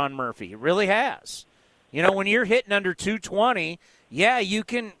and Sean Murphy. It really has. When you're hitting under 220, yeah, you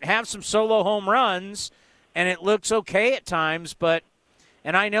can have some solo home runs, and it looks okay at times.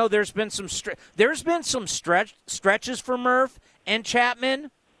 And I know there's been some stretches for Murph and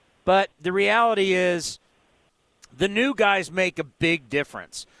Chapman, but the reality is the new guys make a big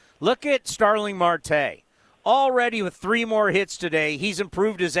difference. Look at Starling Marte. Already with 3 more hits today, he's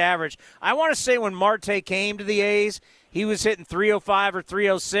improved his average. I want to say when Marte came to the A's, he was hitting 305 or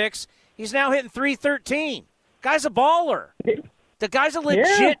 306. He's now hitting 313. Guy's a baller. The guy's a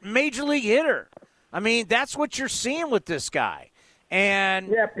legit major league hitter. That's what you're seeing with this guy.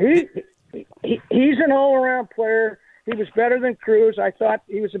 And he's an all-around player. He was better than Cruz. I thought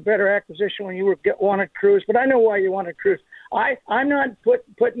he was a better acquisition when you wanted Cruz, but I know why you wanted Cruz. I'm not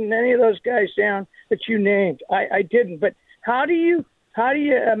putting any of those guys down that you named. I didn't. But how do you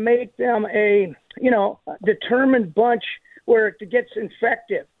make them a determined bunch where it gets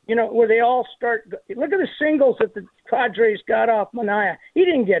infective? Where they all start. Look at the singles that the Padres got off Manaea. He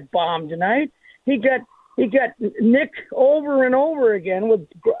didn't get bombed tonight. He got nicked over and over again with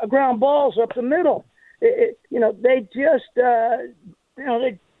ground balls up the middle. They just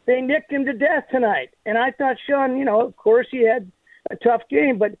they nicked him to death tonight. And I thought Sean, of course he had a tough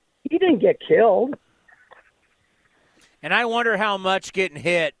game, but he didn't get killed. And I wonder how much getting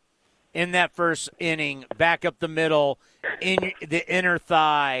hit in that first inning, back up the middle, in the inner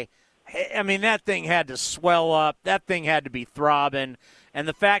thigh. That thing had to swell up. That thing had to be throbbing. And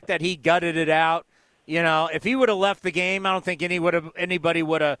the fact that he gutted it out, if he would have left the game, I don't think anybody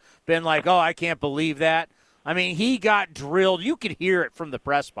would have been like, oh, I can't believe that. He got drilled. You could hear it from the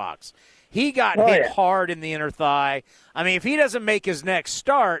press box. He got hit hard in the inner thigh. If he doesn't make his next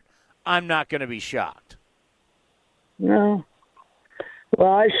start, I'm not going to be shocked. No.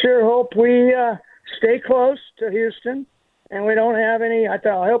 Well, I sure hope we stay close to Houston, and we don't have any. I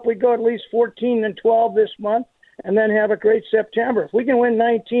hope we go at least 14-12 this month, and then have a great September. If we can win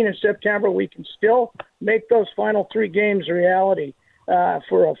 19 in September, we can still make those final 3 games a reality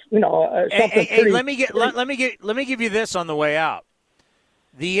for something. Hey, let me give you this on the way out.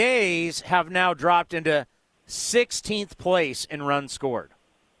 The A's have now dropped into 16th place in runs scored.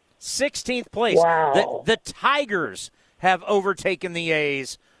 16th place. Wow. The Tigers have overtaken the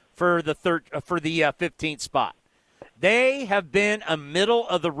A's for the 15th spot. They have been a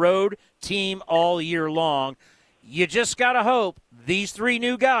middle-of-the-road team all year long. You just got to hope these 3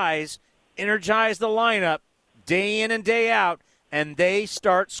 new guys energize the lineup day in and day out, and they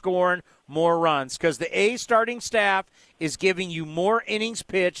start scoring more runs, because the A's starting staff is giving you more innings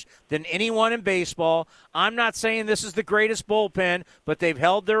pitched than anyone in baseball. I'm not saying this is the greatest bullpen, but they've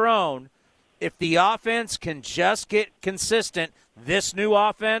held their own. If the offense can just get consistent, this new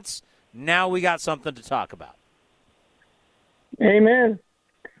offense, now we got something to talk about. Amen.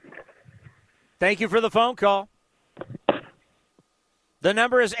 Thank you for the phone call. The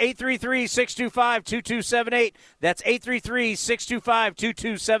number is 833-625-2278. That's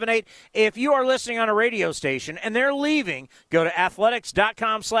 833-625-2278. If you are listening on a radio station and they're leaving, go to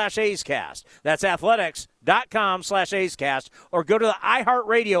athletics.com/A'sCast. That's athletics.com/A'sCast. Or go to the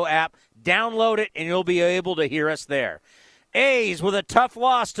iHeartRadio app, download it, and you'll be able to hear us there. A's with a tough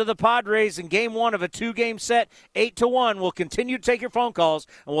loss to the Padres in Game 1 of a 2-game set, 8-1. We'll continue to take your phone calls,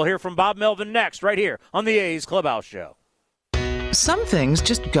 and we'll hear from Bob Melvin next right here on the A's Clubhouse Show. Some things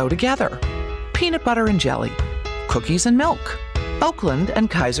just go together. Peanut butter and jelly, cookies and milk, Oakland and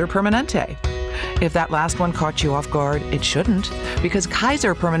Kaiser Permanente. If that last one caught you off guard, it shouldn't, because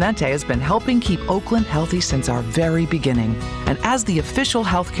Kaiser Permanente has been helping keep Oakland healthy since our very beginning. And as the official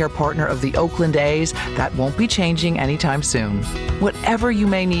healthcare partner of the Oakland A's, that won't be changing anytime soon. Whatever you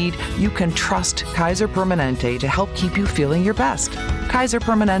may need, you can trust Kaiser Permanente to help keep you feeling your best. Kaiser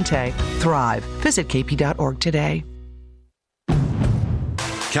Permanente. Thrive. Visit kp.org today.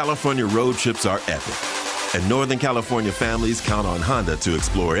 California road trips are epic, and Northern California families count on Honda to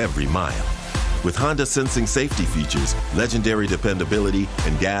explore every mile. With Honda sensing safety features, legendary dependability,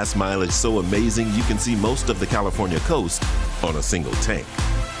 and gas mileage so amazing you can see most of the California coast on a single tank.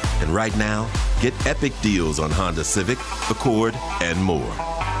 And right now, get epic deals on Honda Civic, Accord, and more.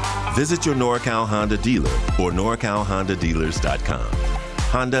 Visit your NorCal Honda dealer or NorCalHondaDealers.com.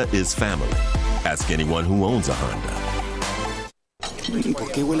 Honda is family. Ask anyone who owns a Honda.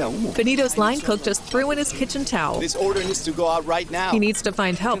 Benito's line cook just threw in his kitchen towel. This order needs to go out right now. He needs to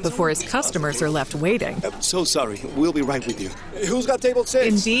find help before his customers are left waiting. So sorry. We'll be right with you. Who's got table 6?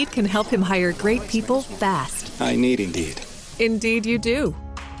 Indeed can help him hire great people fast. I need Indeed. Indeed you do.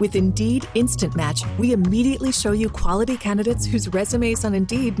 With Indeed Instant Match, we immediately show you quality candidates whose resumes on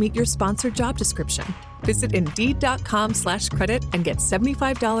Indeed meet your sponsored job description. Visit Indeed.com/credit and get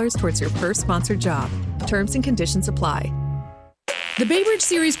 $75 towards your first sponsored job. Terms and conditions apply. The Bay Bridge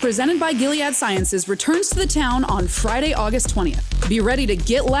Series presented by Gilead Sciences returns to the town on Friday, August 20th. Be ready to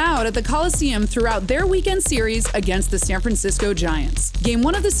get loud at the Coliseum throughout their weekend series against the San Francisco Giants. Game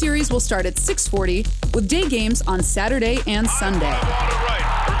 1 of the series will start at 6:40 with day games on Saturday and Sunday.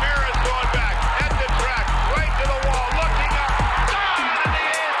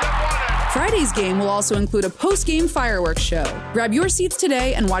 Friday's game will also include a post-game fireworks show. Grab your seats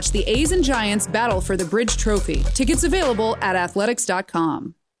today and watch the A's and Giants battle for the Bridge Trophy. Tickets available at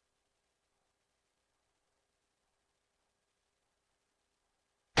athletics.com.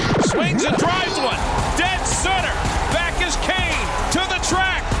 Swings and drives one. Dead center. Back is Kane to the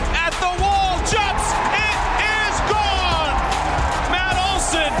track. At the wall. Jumps. It is gone. Matt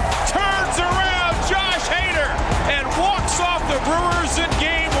Olson turns around Josh Hader and walks off the Brewers in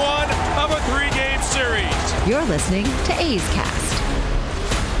Game 1 of a 3-game series. You're listening to A's Cast.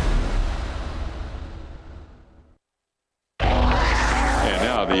 And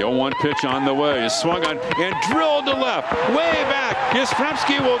now the 0-1 pitch on the way is swung on and drilled to left, way back.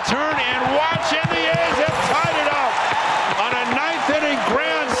 Yastrzemski will turn and watch, and the A's have tied it up on a 9th-inning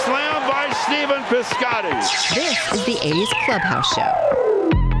grand slam by Stephen Piscotty. This is the A's Clubhouse Show.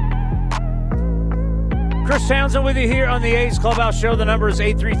 Chris Townsend with you here on the A's Clubhouse Show. The number is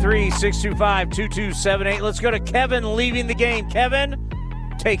 833-625-2278. Let's go to Kevin leaving the game. Kevin,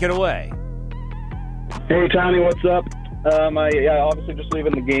 take it away. Hey, Tony, what's up? Obviously just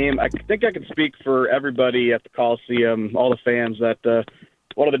leaving the game. I think I could speak for everybody at the Coliseum, all the fans, that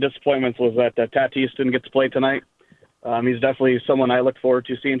one of the disappointments was that Tatis didn't get to play tonight. He's definitely someone I look forward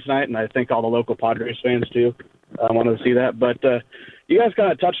to seeing tonight, and I think all the local Padres fans too. I wanted to see that. But you guys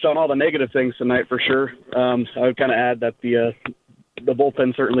kind of touched on all the negative things tonight for sure. I would kind of add that the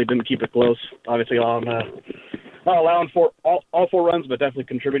bullpen certainly didn't keep it close. Obviously, not allowing for all 4 runs, but definitely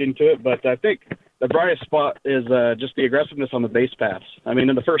contributing to it. But I think the brightest spot is just the aggressiveness on the base paths. I mean,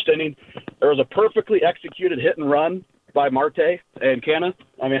 in the first inning, there was a perfectly executed hit and run by Marte and Canna.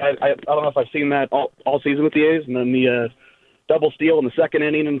 I mean, I don't know if I've seen that all season with the A's, and then the double steal in the second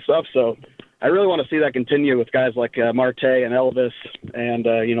inning and stuff. So I really want to see that continue with guys like Marte and Elvis and,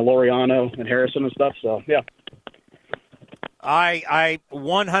 Laureano and Harrison and stuff. So, yeah. I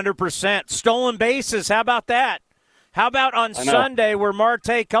 100%. Stolen bases, how about that? How about on Sunday where Marte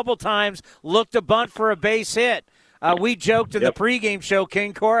a couple times looked a bunt for a base hit? We joked in the pregame show,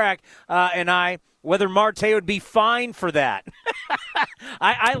 King Korach and I, whether Marte would be fine for that.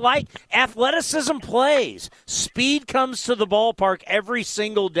 I like athleticism plays. Speed comes to the ballpark every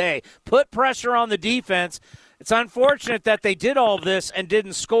single day. Put pressure on the defense. It's unfortunate that they did all this and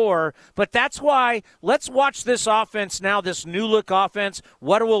didn't score, but that's why let's watch this offense now, this new-look offense,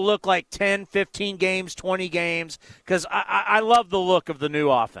 what it will look like 10, 15 games, 20 games, because I love the look of the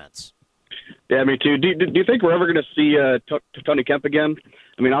new offense. Yeah, me too. Do you think we're ever going to see Tony Kemp again?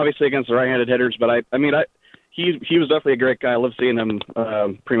 I mean, obviously against the right-handed hitters, but he was definitely a great guy. I love seeing him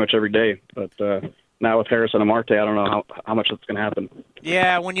pretty much every day, but now with Harrison and Marte, I don't know how much that's going to happen.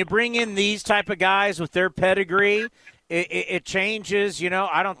 Yeah, when you bring in these type of guys with their pedigree, it changes.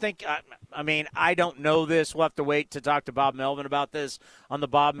 I don't think I don't know this. We'll have to wait to talk to Bob Melvin about this on the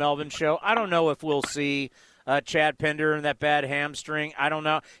Bob Melvin Show. I don't know if we'll see Chad Pinder and that bad hamstring. I don't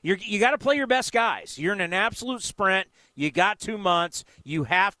know. You got to play your best guys. You're in an absolute sprint. You got 2 months. You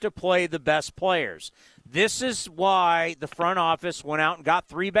have to play the best players. This is why the front office went out and got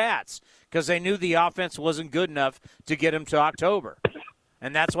 3 bats, because they knew the offense wasn't good enough to get them to October.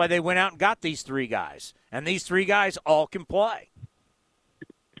 And that's why they went out and got these 3 guys. And these 3 guys all can play.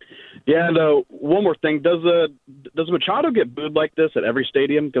 Yeah, and one more thing. Does Machado get booed like this at every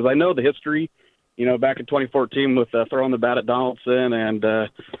stadium? Because I know the history, back in 2014 with throwing the bat at Donaldson and,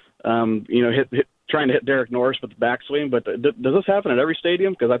 trying to hit Derek Norris with the backswing. But does this happen at every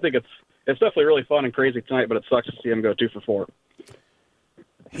stadium? Because I think it's definitely really fun and crazy tonight, but it sucks to see him go 2 for 4.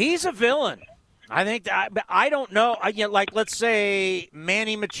 He's a villain. I think I don't know. Let's say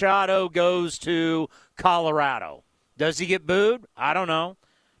Manny Machado goes to Colorado. Does he get booed? I don't know.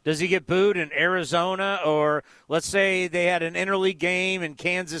 Does he get booed in Arizona? Or let's say they had an interleague game in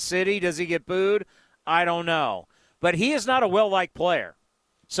Kansas City. Does he get booed? I don't know. But he is not a well-liked player.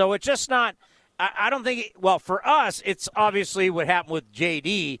 So it's just not – I don't think – for us, it's obviously what happened with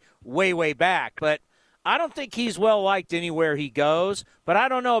J.D. way, way back. But I don't think he's well-liked anywhere he goes. But I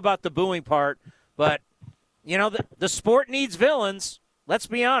don't know about the booing part. But, the sport needs villains. Let's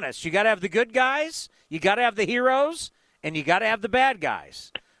be honest. You got to have the good guys, you got to have the heroes, and you got to have the bad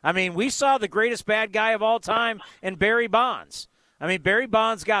guys. I mean, we saw the greatest bad guy of all time in Barry Bonds. I mean, Barry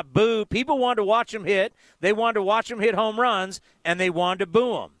Bonds got booed. People wanted to watch him hit. They wanted to watch him hit home runs, and they wanted to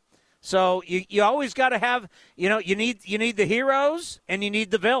boo him. So you always got to have, you need the heroes and you need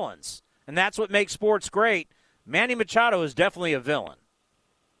the villains. And that's what makes sports great. Manny Machado is definitely a villain.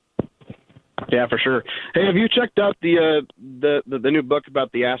 Yeah, for sure. Hey, have you checked out the new book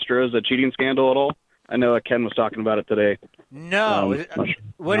about the Astros, the cheating scandal at all? I know Ken was talking about it today. No.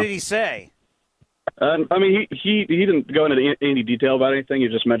 What did he say? He didn't go into any detail about anything. He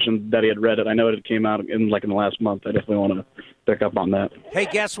just mentioned that he had read it. I know it came out in the last month. I definitely want to pick up on that. Hey,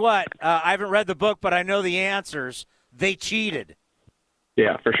 guess what? I haven't read the book, but I know the answers. They cheated.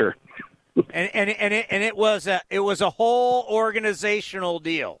 Yeah, for sure. and it was a whole organizational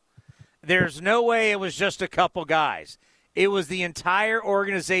deal. There's no way it was just a couple guys. It was the entire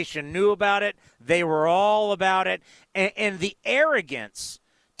organization knew about it. They were all about it. And the arrogance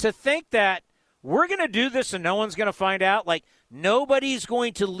to think that we're going to do this and no one's going to find out. Like, nobody's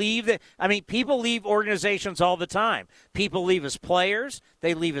going to leave. People leave organizations all the time. People leave as players.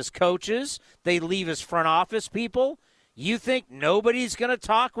 They leave as coaches. They leave as front office people. You think nobody's going to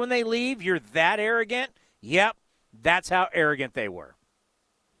talk when they leave? You're that arrogant? Yep, that's how arrogant they were.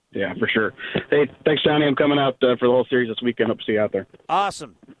 Yeah, for sure. Hey, thanks, Johnny. I'm coming out for the whole series this weekend. Hope to see you out there.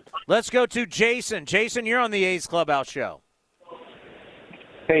 Awesome. Let's go to Jason. Jason, you're on the A's Clubhouse Show.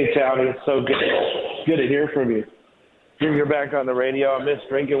 Hey, Townie. It's so good to hear from you. You're back on the radio. I missed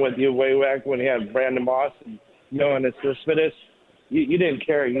drinking with you way back when you had Brandon Moss and knowing it's Crispinus. You didn't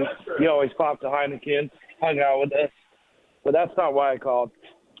care. You always popped a Heineken, hung out with us. But that's not why I called.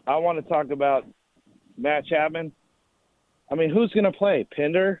 I want to talk about Matt Chapman. I mean, who's going to play?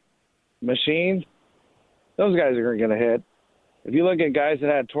 Pinder? Machine? Those guys are going to hit. If you look at guys that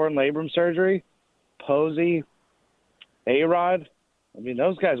had torn labrum surgery, Posey, A-Rod, I mean,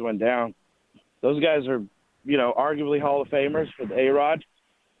 those guys went down. Those guys are, arguably Hall of Famers with A-Rod.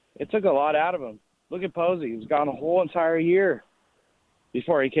 It took a lot out of him. Look at Posey. He was gone a whole entire year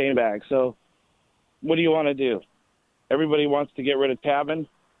before he came back. So what do you want to do? Everybody wants to get rid of Chapman.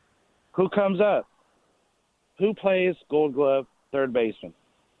 Who comes up? Who plays Gold Glove third baseman?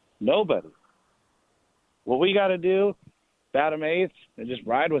 Nobody. What we got to do, bat him eighth and just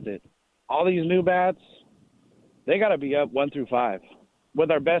ride with it. All these new bats, they got to be up 1 through 5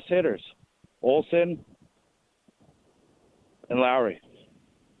 with our best hitters, Olsen and Lowry.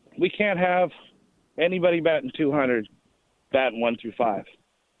 We can't have anybody batting 200 batting 1 through 5.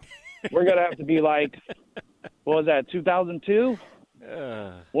 We're going to have to be like, what was that, 2002?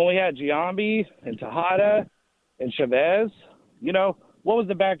 When we had Giambi and Tejada and Chavez. What was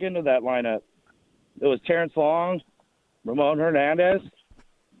the back end of that lineup? It was Terrence Long, Ramon Hernandez,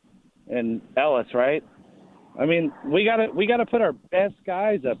 and Ellis, right? I mean, we gotta put our best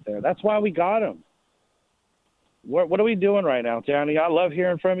guys up there. That's why we got them. What are we doing right now, Townie? I love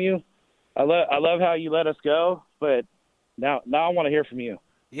hearing from you. I love how you let us go, but now I want to hear from you.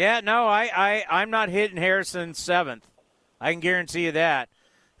 Yeah, no, I'm not hitting Harrison 7th. I can guarantee you that.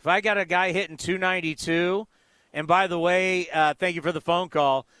 If I got a guy hitting 292, and by the way, thank you for the phone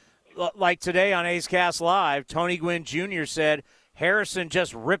call. Like today on A's Cast Live, Tony Gwynn Jr. said Harrison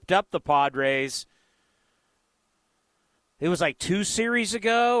just ripped up the Padres. It was like 2 series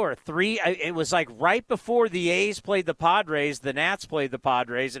ago or 3. It was like right before the A's played the Padres, the Nats played the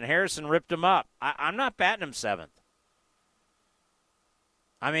Padres, and Harrison ripped him up. I'm not batting him 7th.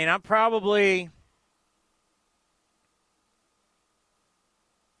 I mean, I'm probably,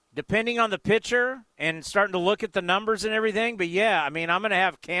 depending on the pitcher and starting to look at the numbers and everything, but yeah, I mean, I'm going to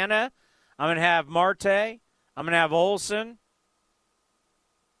have Canna, I'm going to have Marte, I'm going to have Olsen.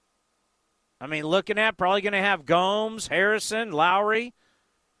 I mean, looking at probably going to have Gomes, Harrison, Lowry,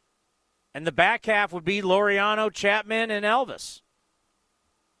 and the back half would be Laureano, Chapman, and Elvis.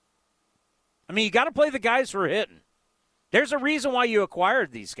 I mean, you got to play the guys who are hitting. There's a reason why you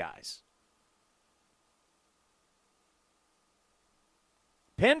acquired these guys.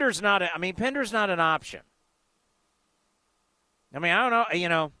 Pender's not an option. I mean, I don't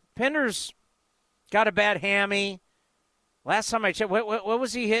know. Pender's got a bad hammy. Last time I checked, what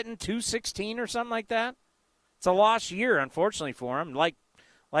was he hitting? 216 or something like that? It's a lost year, unfortunately, for him. Like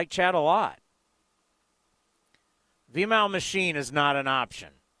Chad a lot. V-Mal Machine is not an option.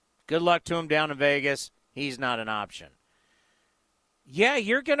 Good luck to him down in Vegas. He's not an option. Yeah,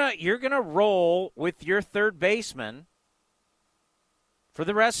 you're gonna roll with your third baseman for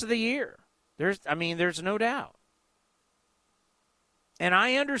the rest of the year. There's no doubt. And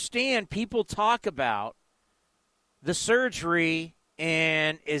I understand people talk about the surgery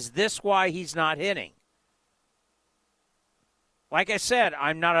and is this why he's not hitting? Like I said,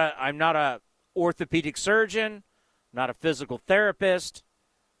 I'm not a orthopedic surgeon, not a physical therapist,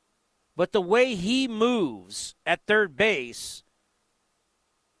 but the way he moves at third base,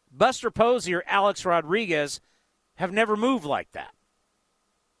 Buster Posey or Alex Rodriguez have never moved like that.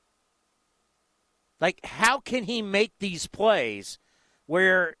 Like, how can he make these plays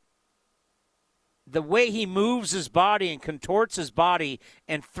where the way he moves his body and contorts his body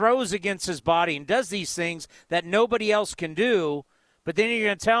and throws against his body and does these things that nobody else can do, but then you're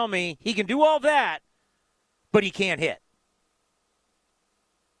going to tell me he can do all that, but he can't hit?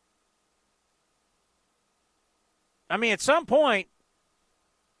 I mean, at some point,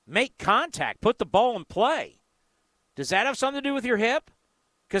 make contact, put the ball in play. Does that have something to do with your hip?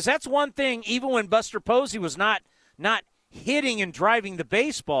 Because that's one thing, even when Buster Posey was not hitting and driving the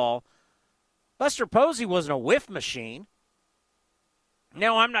baseball, Buster Posey wasn't a whiff machine.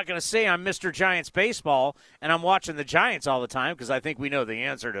 Now, I'm not going to say I'm Mr. Giants baseball and I'm watching the Giants all the time because I think we know the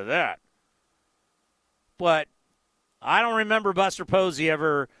answer to that. But I don't remember Buster Posey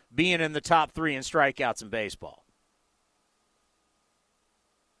ever being in the top 3 in strikeouts in baseball.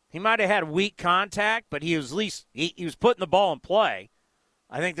 He might have had weak contact, but he was at least he was putting the ball in play.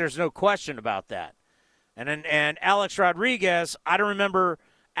 I think there's no question about that. And Alex Rodriguez, I don't remember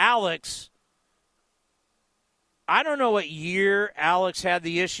Alex. I don't know what year Alex had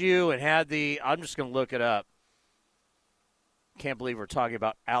the issue and had the – I'm just going to look it up. Can't believe we're talking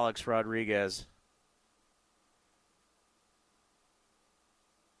about Alex Rodriguez.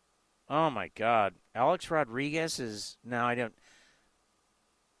 Oh, my God. Alex Rodriguez is – no, I don't –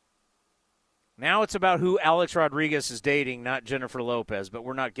 now it's about who Alex Rodriguez is dating, not Jennifer Lopez, but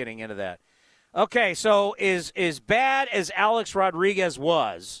we're not getting into that. Okay, so as bad as Alex Rodriguez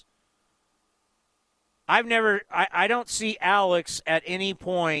was, I don't see Alex at any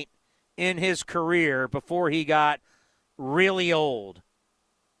point in his career before he got really old,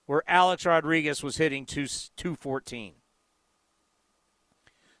 where Alex Rodriguez was hitting 214.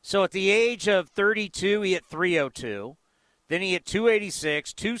 So at the age of 32, he hit 302. Then he hit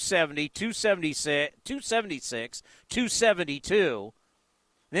 286, 270, 276, 272.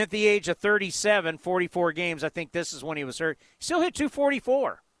 Then at the age of 37, 44 games, I think this is when he was hurt, he still hit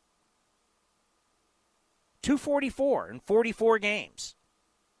 244. 244 in 44 games.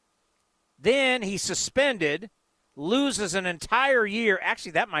 Then he's suspended, loses an entire year.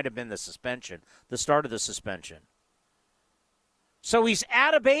 Actually, that might have been the suspension, the start of the suspension. So he's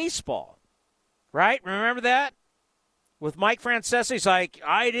out of baseball, right? Remember that? With Mike Francesa, he's like,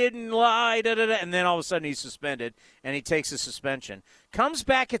 I didn't lie, da-da-da, and then all of a sudden he's suspended, and he takes a suspension. Comes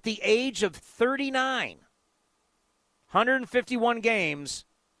back at the age of 39, 151 games.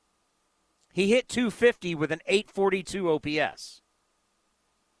 He hit 250 with an 842 OPS.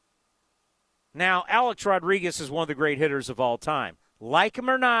 Now, Alex Rodriguez is one of the great hitters of all time. Like him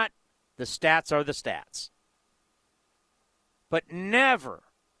or not, the stats are the stats. But never,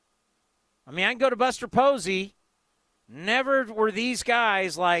 I mean, I can go to Buster Posey. Never were these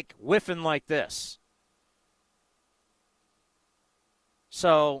guys like whiffing like this.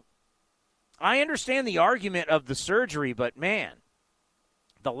 So I understand the argument of the surgery, but man,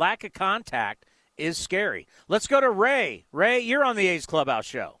 the lack of contact is scary. Let's go to Ray. Ray, you're on the A's Clubhouse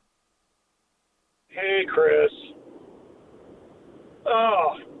show. Hey, Chris.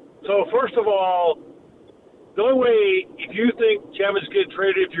 So first of all, the only way, if you think Chapman's getting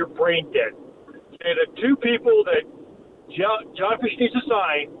traded, if you're brain dead. And the two people that John Fish needs to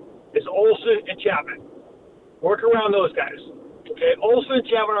sign is Olsen and Chapman. Work around those guys. Okay, Olsen and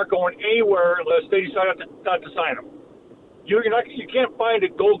Chapman aren't going anywhere unless they decide not to sign them. You can't find a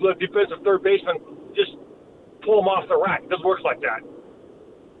Gold Glove defensive third baseman, just pull them off the rack. It doesn't work like that.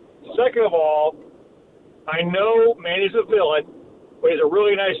 Second of all, I know Manny's a villain, but he's a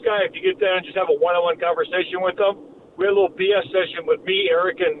really nice guy. If you get there and just have a one-on-one conversation with him, we had a little BS session with me,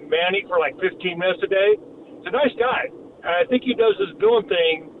 Eric, and Manny for like 15 minutes a day. He's a nice guy. And I think he does this villain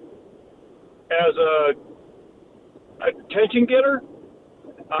thing as a attention getter.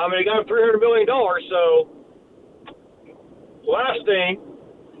 And he got him $300 million. So, last thing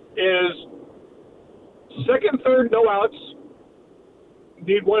is second, third, no outs.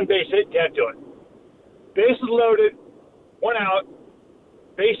 Need one base hit, can't do it. Bases loaded, one out,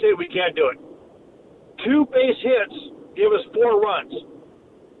 base hit, we can't do it. 2 base hits give us 4 runs.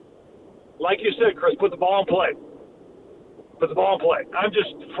 Like you said, Chris, put the ball in play. Put the ball in play. I'm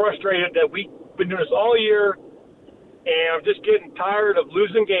just frustrated that we've been doing this all year, and I'm just getting tired of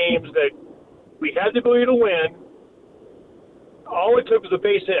losing games that we had the ability to win. All it took was a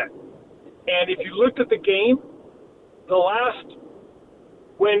base hit. And if you looked at the game,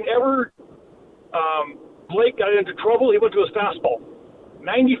 whenever Blake got into trouble, he went to his fastball.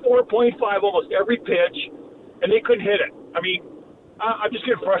 94.5 almost every pitch, and they couldn't hit it. I mean, I'm just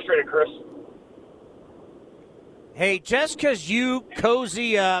getting frustrated, Chris. Hey, just because you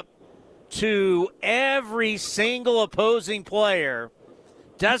cozy up to every single opposing player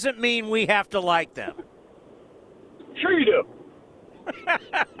doesn't mean we have to like them. Sure you do.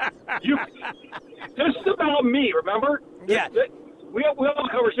 This is about me, remember? Yeah. We have a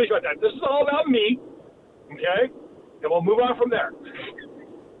conversation about that. This is all about me, okay? And we'll move on from there.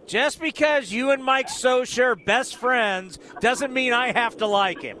 Just because you and Mike Socha are best friends doesn't mean I have to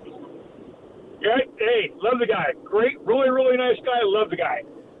like him. Yeah, hey, love the guy. Great, really, really nice guy. Love the guy.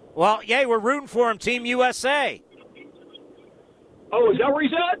 Well, yeah, we're rooting for him, Team USA. Oh, is that where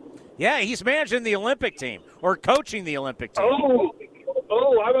he's at? Yeah, he's managing the Olympic team or coaching the Olympic team. I'm going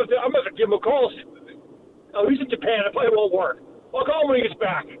to give him a call. Oh, he's in Japan. It probably won't work. I'll call him when he gets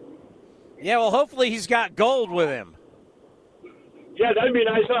back. Yeah, well, hopefully he's got gold with him. Yeah, that'd be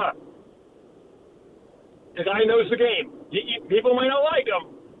nice, huh? The guy knows the game. People might not like him,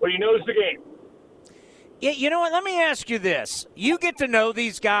 but he knows the game. Yeah, you know what? Let me ask you this: you get to know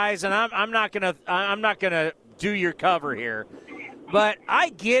these guys, and I'm not gonna do your cover here, but I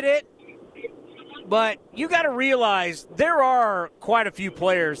get it. But you got to realize there are quite a few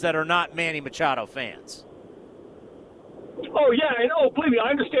players that are not Manny Machado fans. Oh yeah, I know. Believe me, I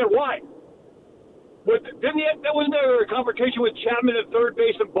understand why. But wasn't there a confrontation with Chapman at third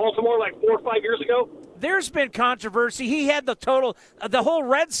base in Baltimore like 4 or 5 years ago? There's been controversy. He had the whole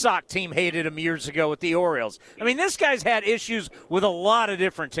Red Sox team hated him years ago with the Orioles. I mean, this guy's had issues with a lot of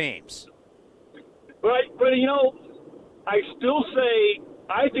different teams. But you know, I still say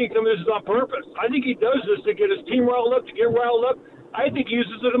I think some of this is on purpose. I think he does this to get his team riled up, to get riled up. I think he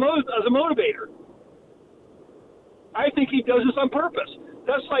uses it as a motivator. I think he does this on purpose.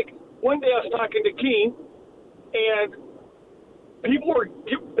 That's like one day I was talking to Keene, and people are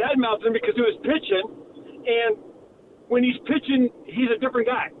bad-mouthing him because he was pitching, and when he's pitching, he's a different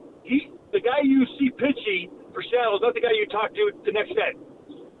guy. The guy you see pitching for Seattle is not the guy you talk to the next day.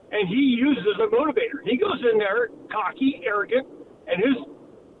 And he uses as a motivator. He goes in there cocky, arrogant, and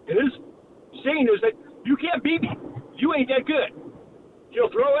his saying is that you can't beat me. You ain't that good. He'll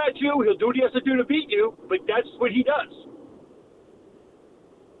throw at you. He'll do what he has to do to beat you, but that's what he does.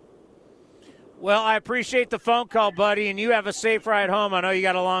 Well, I appreciate the phone call, buddy, and you have a safe ride home. I know you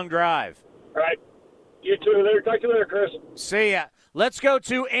got a long drive. All right. You too. Later. Talk to you later, Chris. See ya. Let's go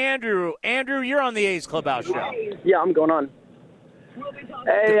to Andrew. Andrew, you're on the A's Clubhouse show. Yeah, I'm going on.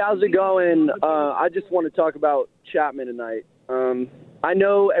 Hey, how's it going? I just want to talk about Chapman tonight. I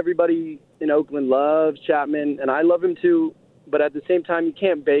know everybody in Oakland loves Chapman, and I love him too, but at the same time, you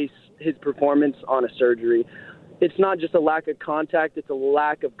can't base his performance on a surgery. It's not just a lack of contact, it's a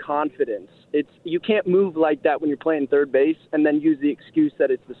lack of confidence. You can't move like that when you're playing third base and then use the excuse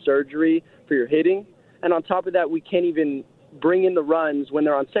that it's the surgery for your hitting. And on top of that, we can't even bring in the runs when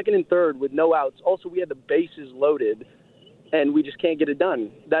they're on second and third with no outs. Also, we had the bases loaded, and we just can't get it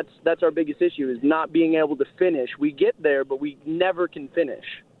done. That's our biggest issue, is not being able to finish. We get there, but we never can finish.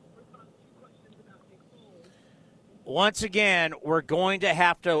 Once again, we're going to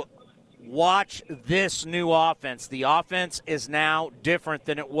have to watch this new offense. The offense is now different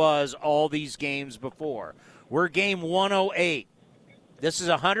than it was all these games before. We're game 108. This is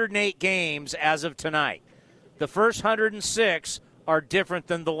 108 games as of tonight. The first 106 are different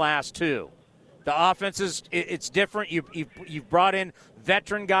than the last two. The offense it's different. You've brought in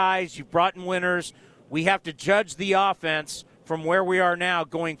veteran guys. You've brought in winners. We have to judge the offense from where we are now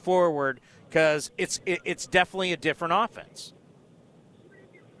going forward, because it's definitely a different offense.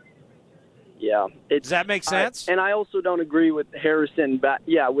 Yeah. Does that make sense? And I also don't agree with Harrison.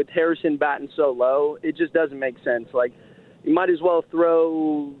 With Harrison batting so low, it just doesn't make sense. Like, you might as well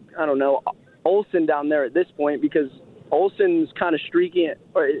throw, I don't know, Olsen down there at this point, because Olsen's kind of streaky,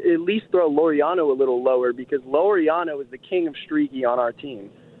 or at least throw Laureano a little lower, because Laureano is the king of streaky on our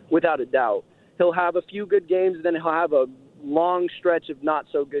team, without a doubt. He'll have a few good games, then he'll have a long stretch of not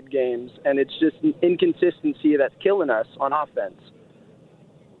so good games, and it's just an inconsistency that's killing us on offense.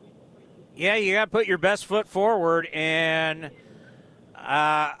 Yeah, you got to put your best foot forward, and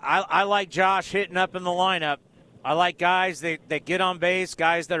I like Josh hitting up in the lineup. I like guys that get on base,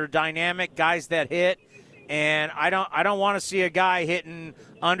 guys that are dynamic, guys that hit, and I don't want to see a guy hitting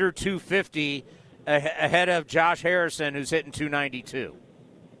under 250 ahead of Josh Harrison, who's hitting 292.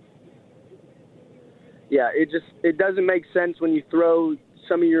 Yeah, it doesn't make sense when you throw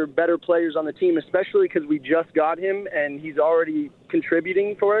some of your better players on the team, especially because we just got him and he's already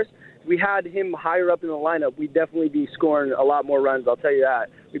contributing for us. If we had him higher up in the lineup, we'd definitely be scoring a lot more runs, I'll tell you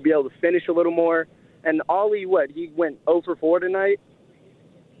that. We'd be able to finish a little more. And Ollie, he went 0 for 4 tonight?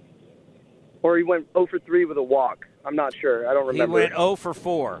 Or he went 0 for 3 with a walk? I'm not sure. I don't remember. He went 0 for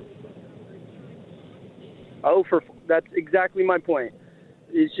 4. 0 for 4. That's exactly my point.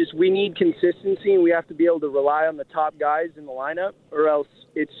 It's just we need consistency, and we have to be able to rely on the top guys in the lineup, or else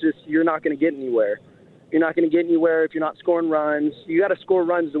it's just you're not going to get anywhere. You're not going to get anywhere if you're not scoring runs. You got to score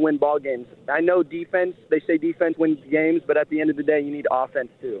runs to win ball games. I know defense, they say defense wins games, but at the end of the day, you need offense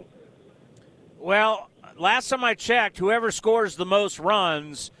too. Well, last time I checked, whoever scores the most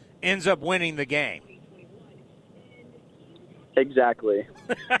runs ends up winning the game. Exactly.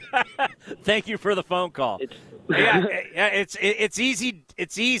 Thank you for the phone call. It's easy.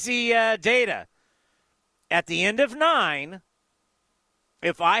 It's easy data. At the end of 9,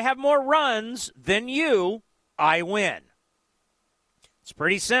 if I have more runs than you, I win. It's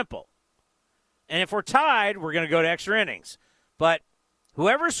pretty simple. And if we're tied, we're going to go to extra innings. But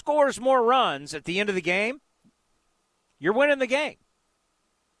whoever scores more runs at the end of the game, you're winning the game.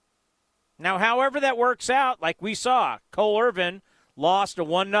 Now, however that works out, like we saw, Cole Irvin lost a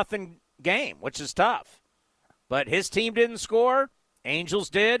 1-0 game, which is tough. But his team didn't score. Angels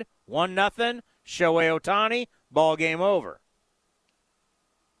did. 1-0. Shohei Ohtani, ball game over.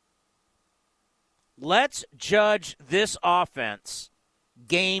 Let's judge this offense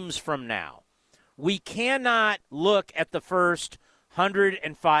games from now. We cannot look at the first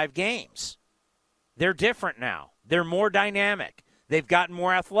 105 games. They're different now. They're more dynamic. They've gotten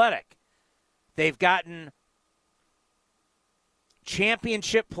more athletic. They've gotten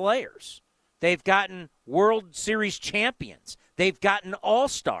championship players. They've gotten World Series champions. They've gotten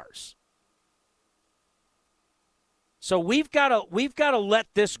all-stars. So we've got to let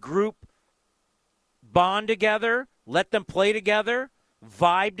this group bond together, let them play together,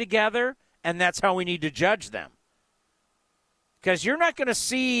 vibe together, and that's how we need to judge them. Because you're not going to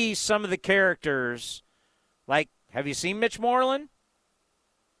see some of the characters, like, have you seen Mitch Moreland?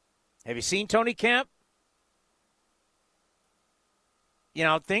 Have you seen Tony Kemp? You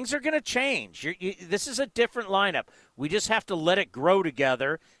know, things are going to change. This is a different lineup. We just have to let it grow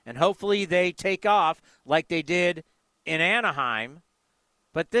together, and hopefully they take off like they did in Anaheim.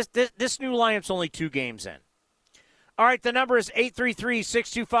 But this new lineup's only 2 games in. All right, the number is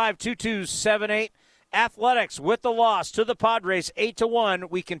 833-625-2278. Athletics with the loss to the Padres, 8-1.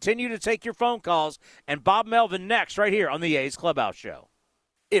 We continue to take your phone calls, and Bob Melvin next right here on the A's Clubhouse Show.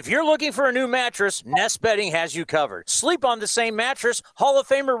 If you're looking for a new mattress, Nest Bedding has you covered. Sleep on the same mattress Hall of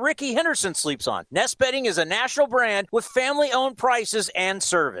Famer Ricky Henderson sleeps on. Nest Bedding is a national brand with family-owned prices and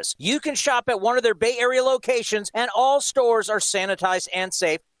service. You can shop at one of their Bay Area locations, and all stores are sanitized and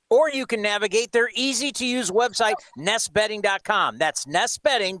safe. Or you can navigate their easy-to-use website, nestbedding.com. That's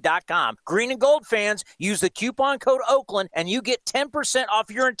nestbedding.com. Green and gold fans, use the coupon code Oakland, and you get 10%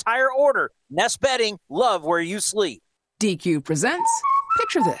 off your entire order. Nest Bedding, love where you sleep. DQ presents,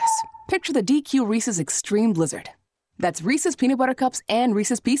 picture this. Picture the DQ Reese's Extreme Blizzard. That's Reese's Peanut Butter Cups and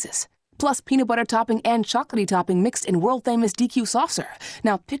Reese's Pieces, plus peanut butter topping and chocolatey topping mixed in world-famous DQ soft serve.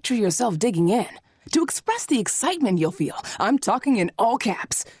 Now picture yourself digging in. To express the excitement you'll feel, I'm talking in all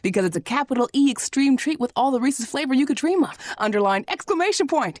caps, because it's a capital E extreme treat with all the Reese's flavor you could dream of. Underline exclamation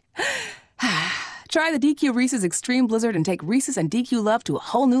point. Try the DQ Reese's Extreme Blizzard and take Reese's and DQ love to a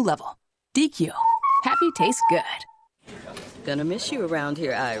whole new level. DQ. Happy tastes good. Gonna miss you around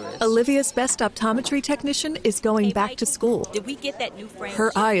here, Iris. Olivia's best optometry technician is going back to school. Did we get that new frame?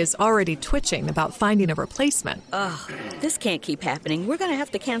 Her eye is already twitching about finding a replacement. Ugh, this can't keep happening. We're gonna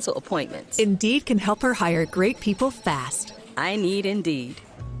have to cancel appointments. Indeed can help her hire great people fast. I need Indeed.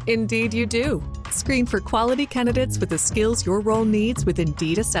 Indeed you do. Screen for quality candidates with the skills your role needs with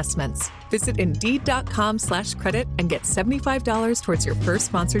Indeed assessments. Visit Indeed.com/credit and get $75 towards your first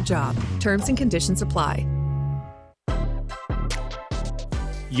sponsored job. Terms and conditions apply.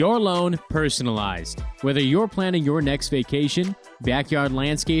 Your loan personalized. Whether you're planning your next vacation, backyard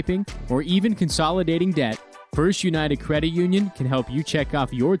landscaping, or even consolidating debt, First United Credit Union can help you check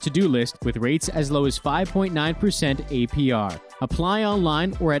off your to-do list with rates as low as 5.9% APR. Apply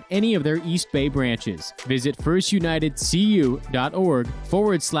online or at any of their East Bay branches. Visit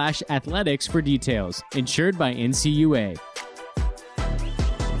firstunitedcu.org/athletics for details. Insured by NCUA.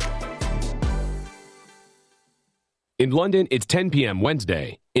 In London, it's 10 p.m.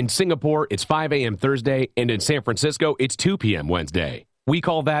 Wednesday. In Singapore, it's 5 a.m. Thursday. And in San Francisco, it's 2 p.m. Wednesday. We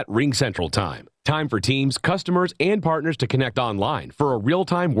call that Ring Central Time. Time for teams, customers, and partners to connect online for a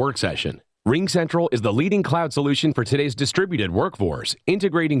real-time work session. Ring Central is the leading cloud solution for today's distributed workforce,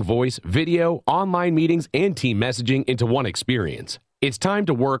 integrating voice, video, online meetings, and team messaging into one experience. It's time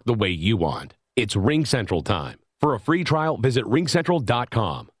to work the way you want. It's Ring Central Time. For a free trial, visit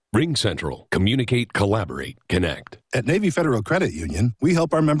ringcentral.com. Ring Central. Communicate, collaborate, connect. At Navy Federal Credit Union, we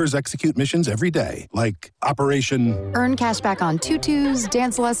help our members execute missions every day, like Operation... Earn cash back on tutus,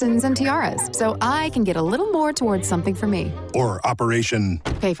 dance lessons, and tiaras, so I can get a little more towards something for me. Or Operation...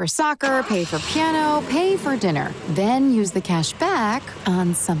 Pay for soccer, pay for piano, pay for dinner. Then use the cash back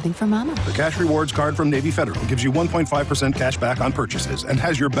on something for mama. The Cash Rewards card from Navy Federal gives you 1.5% cash back on purchases and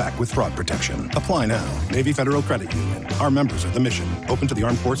has your back with fraud protection. Apply now. Navy Federal Credit Union. Our members are the mission. Open to the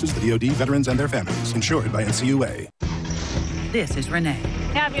armed forces, the DoD, veterans, and their families. Insured by NCUA. This is Renee.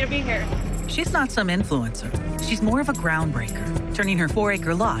 Happy to be here. She's not some influencer. She's more of a groundbreaker, turning her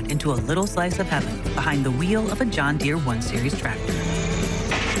 4-acre lot into a little slice of heaven behind the wheel of a John Deere 1 Series tractor.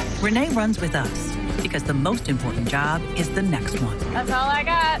 Renee runs with us because the most important job is the next one. That's all I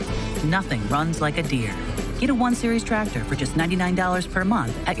got. Nothing runs like a Deere. Get a 1 Series tractor for just $99 per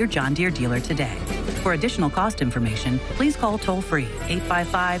month at your John Deere dealer today. For additional cost information, please call toll-free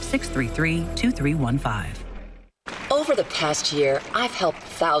 855-633-2315. Over the past year, I've helped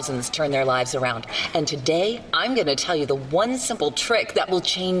thousands turn their lives around. And today, I'm going to tell you the one simple trick that will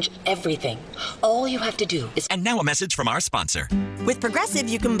change everything. All you have to do is... And now a message from our sponsor. With Progressive,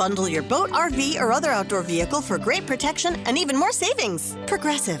 you can bundle your boat, RV, or other outdoor vehicle for great protection and even more savings.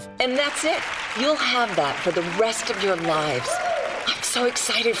 Progressive. And that's it. You'll have that for the rest of your lives. I'm so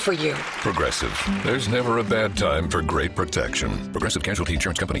excited for you. Progressive. There's never a bad time for great protection. Progressive Casualty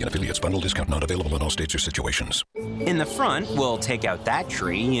Insurance Company and affiliates. Bundle discount not available in all states or situations. In the front, we'll take out that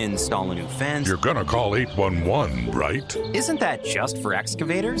tree, install a new fence. You're gonna call 811, right? Isn't that just for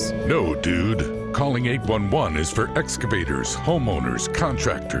excavators? No, dude. Calling 811 is for excavators, homeowners,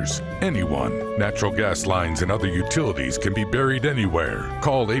 contractors, anyone. Natural gas lines and other utilities can be buried anywhere.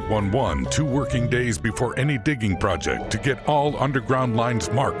 Call 811 2 working days before any digging project to get all underground lines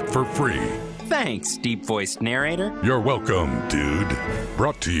marked for free. Thanks, deep-voiced narrator. You're welcome, dude.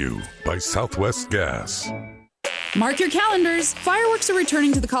 Brought to you by Southwest Gas. Mark your calendars. Fireworks are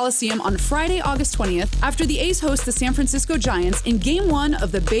returning to the Coliseum on Friday, August 20th after the A's host the San Francisco Giants in Game 1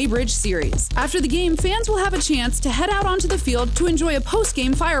 of the Bay Bridge Series. After the game, fans will have a chance to head out onto the field to enjoy a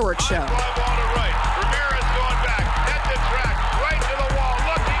post-game fireworks show.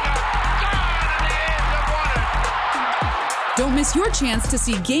 Don't miss your chance to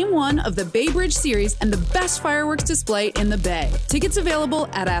see Game 1 of the Bay Bridge Series and the best fireworks display in the Bay. Tickets available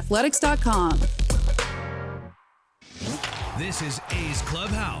at athletics.com. This is A's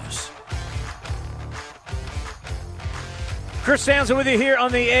Clubhouse. Chris Townsend with you here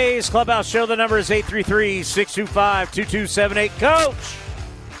on the A's Clubhouse Show. The number is 833-625-2278.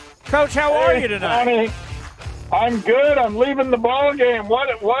 Coach, how are you tonight? Tony, I'm good. I'm leaving the ball game. What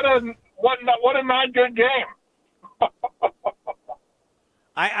a not good game.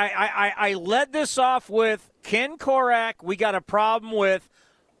 I led this off with Ken Korach. We got a problem with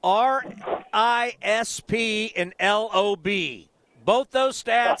RISP and LOB. Both those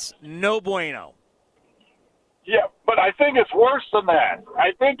stats, no bueno. Yeah, but I think it's worse than that.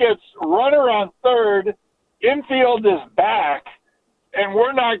 I think it's runner on third, infield is back, and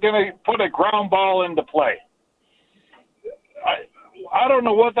we're not going to put a ground ball into play. I don't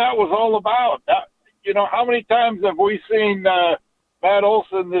know what that was all about. How many times have we seen Matt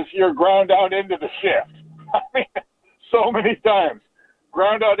Olson this year ground out into the shift? I mean, so many times.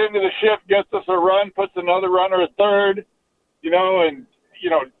 Ground out into the shift, gets us a run, puts another runner at third, and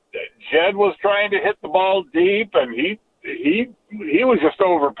Jed was trying to hit the ball deep, and he was just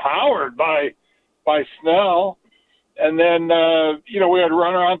overpowered by Snell. And then, we had a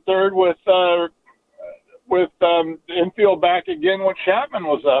runner on third with infield back again when Chapman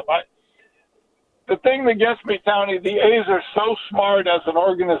was up. The thing that gets me, Tony, the A's are so smart as an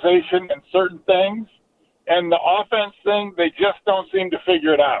organization in certain things, and the offense thing, they just don't seem to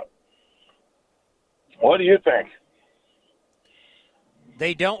figure it out. What do you think?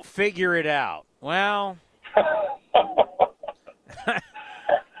 They don't figure it out. Well,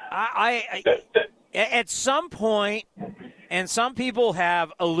 I at some point, and some people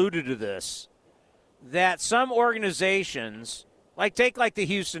have alluded to this, that some organizations, take the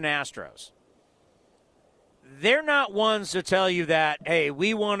Houston Astros, they're not ones to tell you that, hey,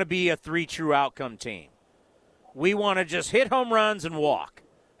 we want to be a 3 true outcome team. We want to just hit home runs and walk.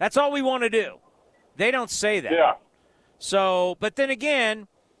 That's all we want to do. They don't say that. Yeah. So, but then again,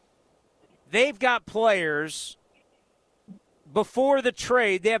 they've got players, before the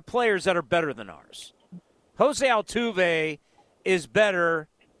trade, they have players that are better than ours. Jose Altuve is better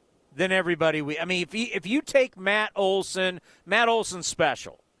than everybody. If you take Matt Olson's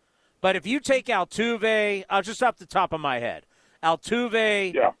special. But if you take Altuve, just off the top of my head,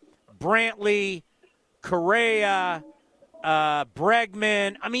 Altuve, Brantley, Correa,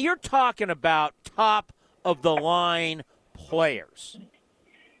 Bregman, you're talking about top-of-the-line players.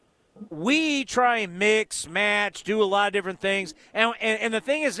 We try and mix, match, do a lot of different things. And the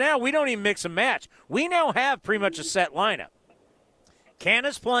thing is now, we don't even mix and match. We now have pretty much a set lineup.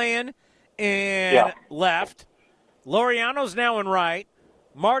 Canna's playing in left. Laureano's now in right.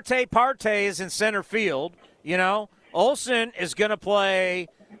 Marte Parte is in center field. Olsen is going to play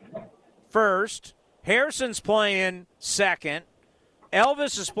first. Harrison's playing second.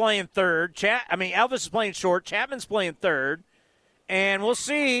 Elvis is playing third. Elvis is playing short. Chapman's playing third. And we'll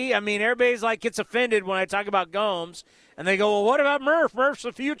see. Everybody's gets offended when I talk about Gomes. And they go, well, what about Murph? Murph's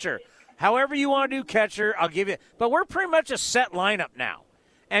the future. However you want to do catcher, I'll give you. But we're pretty much a set lineup now.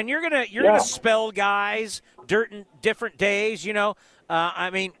 And you're gonna spell guys different days,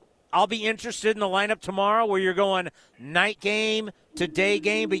 I'll be interested in the lineup tomorrow where you're going night game to day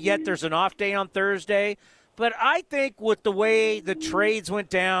game, but yet there's an off day on Thursday. But I think with the way the trades went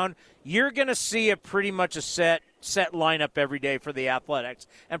down, you're going to see pretty much a set lineup every day for the Athletics.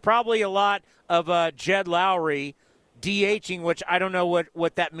 And probably a lot of Jed Lowry DHing, which I don't know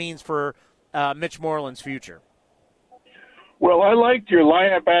what that means for Mitch Moreland's future. Well, I liked your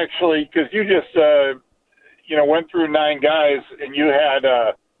lineup, actually, because you just went through 9 guys, and you had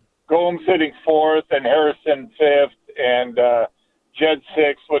Gomes hitting fourth and Harrison fifth and Jed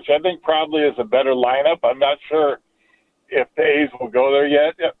sixth, which I think probably is a better lineup. I'm not sure if the A's will go there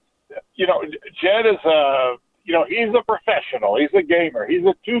yet. Jed is he's a professional. He's a gamer. He's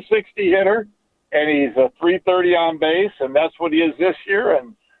a 260 hitter, and he's a 330 on base, and that's what he is this year,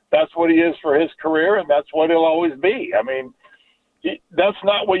 and that's what he is for his career, and that's what he'll always be. That's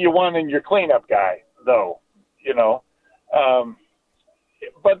not what you want in your cleanup guy, though.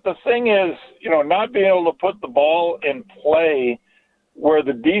 But the thing is, not being able to put the ball in play where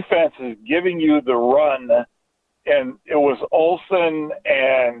the defense is giving you the run and it was Olsen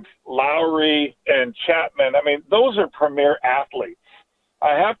and Lowry and Chapman. I mean, those are premier athletes.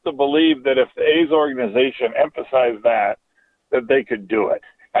 I have to believe that if the A's organization emphasized that they could do it.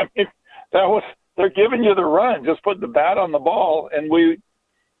 I mean, they're giving you the run. Just put the bat on the ball, and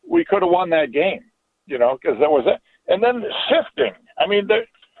we could have won that game, because there was and then shifting. I mean,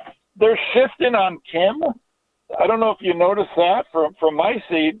 they're shifting on Kim. I don't know if you noticed that from my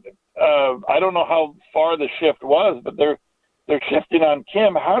seat. I don't know how far the shift was, but they're shifting on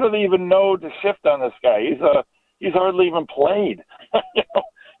Kim. How do they even know to shift on this guy? He's hardly even played.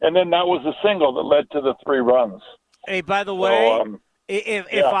 And then that was the single that led to the 3 runs. Hey, by the way,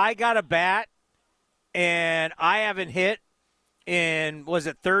 if I got a bat and I haven't hit in,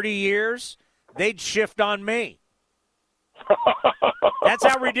 30 years, they'd shift on me. That's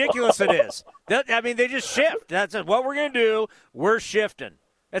how ridiculous it is. They just shift. That's what we're going to do. We're shifting.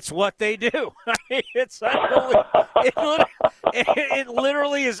 That's what they do. It's unbelievable. It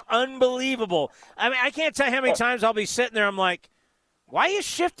literally is unbelievable. I mean, I can't tell you how many times I'll be sitting there. I'm like, why are you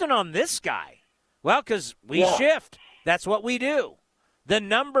shifting on this guy? Well, because we shift. That's what we do. The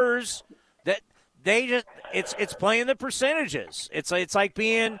numbers that they just it's playing the percentages. It's like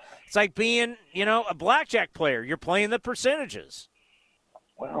being a blackjack player. You're playing the percentages.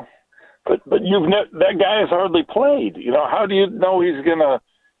 Well, but that guy has hardly played. How do you know he's gonna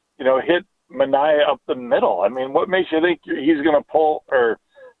hit Manaea up the middle? I mean, what makes you think he's gonna pull or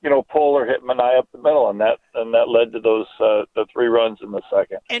hit Manaea up the middle? And that led to those the 3 runs in the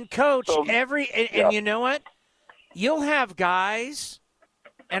second. And coach, and you know what? You'll have guys,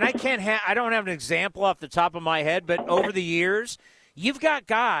 and I don't have an example off the top of my head, but over the years, you've got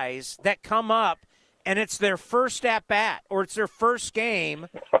guys that come up and it's their first at bat or it's their first game,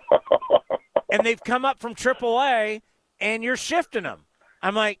 and they've come up from AAA, and you're shifting them.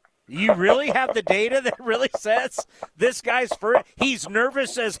 I'm like, you really have the data that really says this guy's first? He's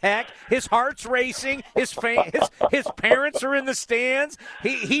nervous as heck. His heart's racing. His parents are in the stands.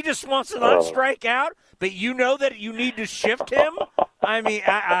 He just wants to not strike out, but you know that you need to shift him. I mean,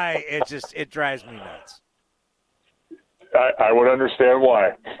 it drives me nuts. I would understand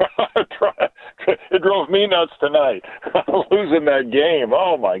why. It drove me nuts tonight, losing that game.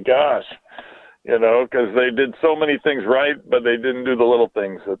 Oh my gosh. Because they did so many things right, but they didn't do the little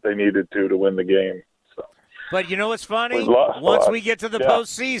things that they needed to win the game. So. But you know what's funny? Once we get to the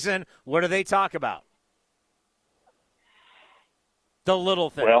postseason, what do they talk about? The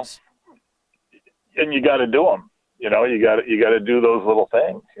little things. Well, and you got to do them. You got to do those little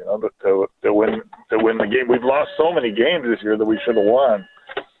things. To win the game. We've lost so many games this year that we should have won.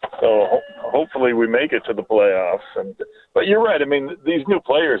 So hopefully we make it to the playoffs. But you're right. I mean, these new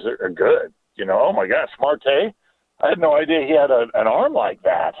players are good. Oh my gosh, Marte! I had no idea he had an arm like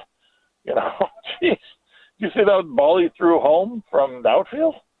that. Jeez. Did you see that ball he threw home from the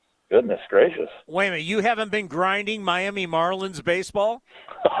outfield? Goodness gracious. Wait a minute, you haven't been grinding Miami Marlins baseball?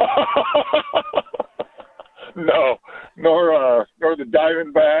 No, nor the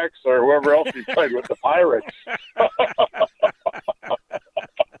Diamondbacks or whoever else he played with, the Pirates.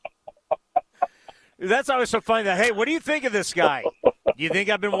 That's always so funny. Hey, what do you think of this guy? Do you think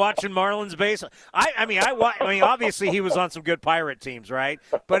I've been watching Marlins baseball? I mean, obviously he was on some good Pirate teams, right?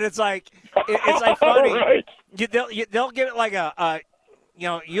 But it's like funny. Right. They'll get it like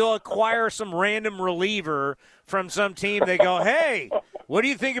you'll acquire some random reliever from some team. They go, hey, what do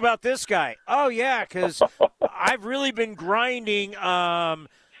you think about this guy? Oh yeah, because I've really been grinding.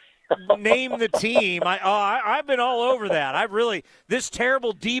 Name the team. I've been all over that. This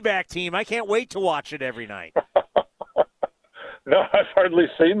terrible D-back team, I can't wait to watch it every night. No, I've hardly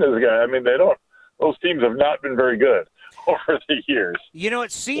seen this guy. I mean, those teams have not been very good over the years.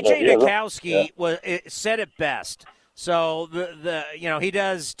 It's C.J. Nikowski said it best. So he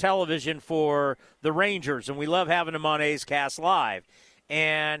does television for the Rangers, and we love having him on A's Cast Live.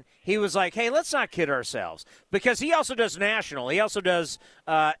 And he was like, hey, let's not kid ourselves. Because he also does national. He also does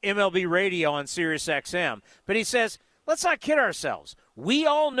MLB radio on Sirius XM. But he says, let's not kid ourselves. We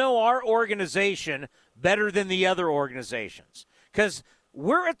all know our organization better than the other organizations. Because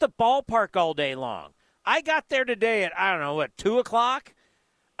we're at the ballpark all day long. I got there today at, 2 o'clock?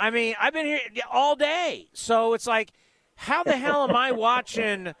 I mean, I've been here all day. So it's like, how the hell am I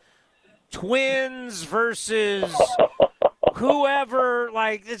watching Twins versus whoever?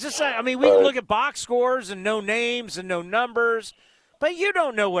 Like, it's just, we can look at box scores and know names and know numbers, but you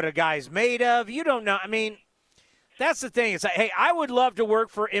don't know what a guy's made of. You don't know. I mean, that's the thing. It's like, hey, I would love to work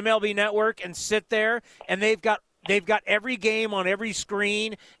for MLB Network and sit there, and they've got every game on every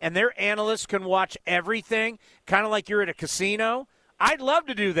screen, and their analysts can watch everything, kind of like you're at a casino. I'd love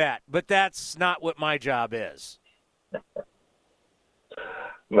to do that, but that's not what my job is.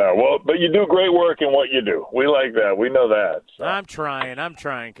 No, well, but you do great work in what you do. We like that. We know that. So. I'm trying,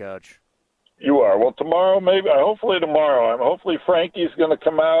 Coach. You are. Well, tomorrow, hopefully Frankie's going to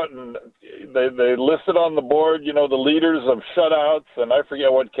come out, and they listed on the board, the leaders of shutouts, and I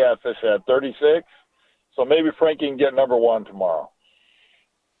forget what Catfish had, 36. So maybe Frankie can get number 1 tomorrow.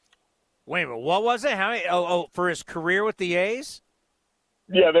 Wait a minute, what was it? How many? For his career with the A's?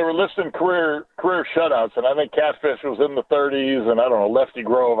 Yeah, they were listing career shutouts, and I think Catfish was in the 30s, and I don't know, Lefty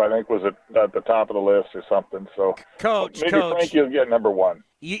Grove I think was at the top of the list or something. So Coach, Frankie will get number 1.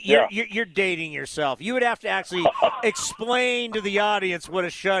 You're dating yourself. You would have to actually explain to the audience what a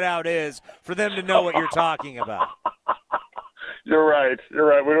shutout is for them to know what you're talking about. You're right. We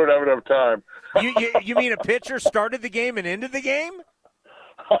don't have enough time. You mean a pitcher started the game and ended the game?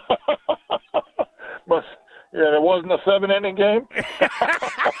 Yeah, it wasn't a 7-inning game.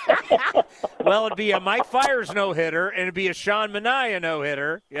 Well, it'd be a Mike Fiers no-hitter, and it'd be a Sean Manaea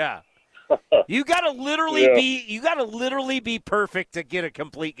no-hitter. Yeah, you got to literally be perfect to get a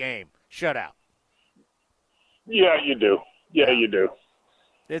complete game shutout. Yeah, you do. You do.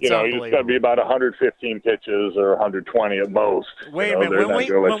 It's you just got to be about 115 pitches or 120 at most. Wait a minute.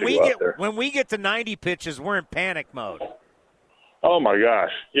 When we get to 90 pitches, we're in panic mode. Oh, my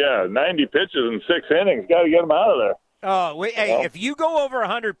gosh. Yeah, 90 pitches in 6 innings. Got to get them out of there. Oh, wait, hey, if you go over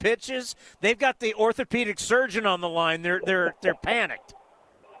 100 pitches, they've got the orthopedic surgeon on the line. They're panicked.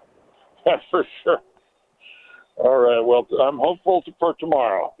 That's for sure. All right, well, I'm hopeful for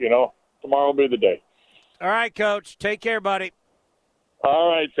tomorrow. Tomorrow will be the day. All right, Coach. Take care, buddy.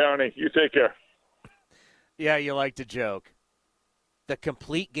 All right, Tony. You take care. Yeah, you like to joke. The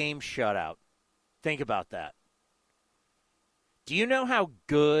complete game shutout. Think about that. Do you know how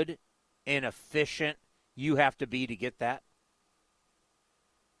good and efficient you have to be to get that?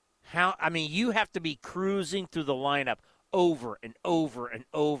 You have to be cruising through the lineup over and over and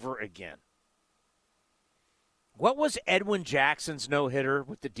over again. What was Edwin Jackson's no-hitter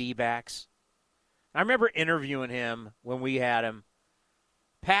with the D-backs? I remember interviewing him when we had him.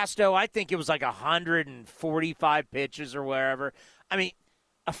 Pasto, I think it was like 145 pitches or wherever. A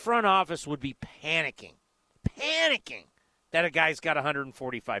front office would be panicking that a guy's got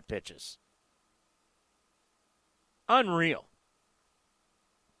 145 pitches. Unreal.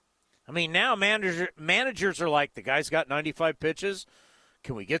 Now managers are like, the guy's got 95 pitches.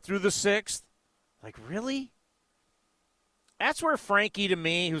 Can we get through the 6th? Like, really? That's where Frankie, to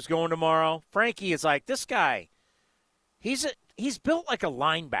me, who's going tomorrow, Frankie is like, this guy, he's built like a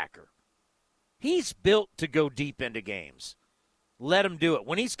linebacker. He's built to go deep into games. Let him do it.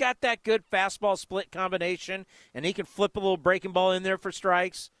 When he's got that good fastball split combination and he can flip a little breaking ball in there for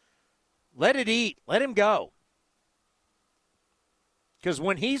strikes, let it eat. Let him go. Because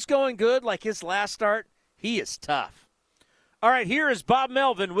when he's going good, like his last start, he is tough. All right, here is Bob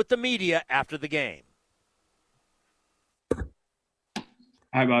Melvin with the media after the game.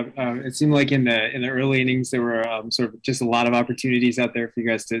 Hi, Bob. It seemed like in the early innings there were sort of just a lot of opportunities out there for you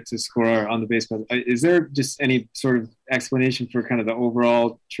guys to score on the baseball. Is there just any sort of explanation for kind of the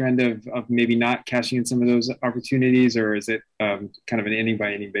overall trend of maybe not cashing in some of those opportunities, or is it kind of an inning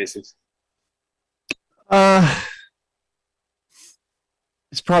by inning basis?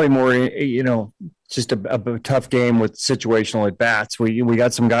 It's probably more, just a tough game with situational at bats. We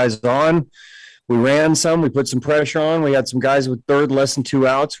got some guys on. We ran some. We put some pressure on. We had some guys with third, less than 2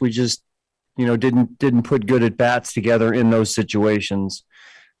 outs. We just, didn't put good at bats together in those situations,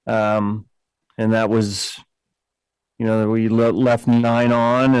 and that was, we left 9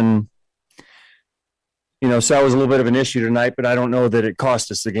 on, and so that was a little bit of an issue tonight. But I don't know that it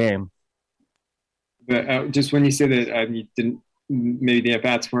cost us the game. But just when you say that you didn't, maybe the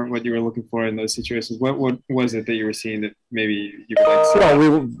at-bats weren't what you were looking for in those situations, what was it that you were seeing that maybe you would like to see?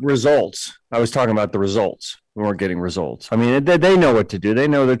 Well, results. I was talking about the results. We weren't getting results. They know what to do. They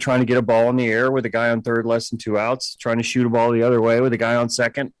know they're trying to get a ball in the air with a guy on third, less than 2 outs, trying to shoot a ball the other way with a guy on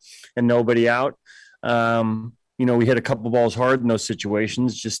second and nobody out. We hit a couple balls hard in those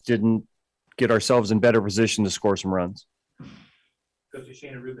situations, just didn't get ourselves in better position to score some runs. Coach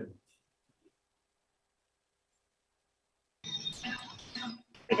Shana Rubin.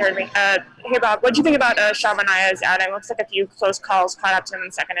 Hey, Bob, what do you think about Sean Manaea's outing? Looks like a few close calls caught up to him in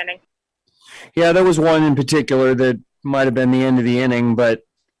the second inning. Yeah, there was one in particular that might have been the end of the inning, but,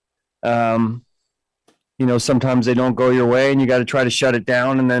 sometimes they don't go your way and you got to try to shut it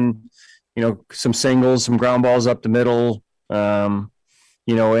down. And then, some singles, some ground balls up the middle,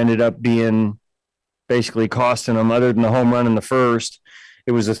 ended up being basically costing them. Other than the home run in the first,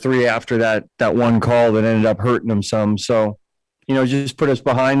 it was a 3 after that one call that ended up hurting them some. So, just put us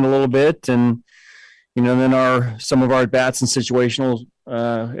behind a little bit, and then some of our at-bats and situational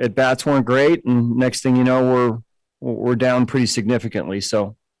At bats weren't great, and next thing you know, we're down pretty significantly.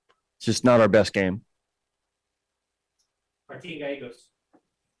 So it's just not our best game. Martin Gallegos.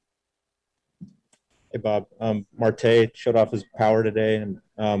 Hey, Bob. Marte showed off his power today, and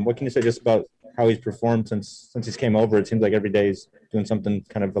what can you say just about how he's performed since he's came over? It seems like every day he's doing something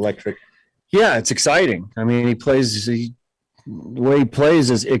kind of electric. Yeah, it's exciting. I mean, the way he plays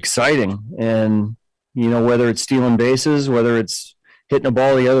is exciting, and whether it's stealing bases, whether it's hitting a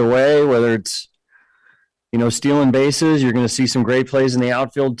ball the other way, whether it's stealing bases, you're going to see some great plays in the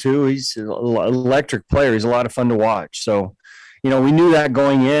outfield too. He's an electric player. He's a lot of fun to watch. So, we knew that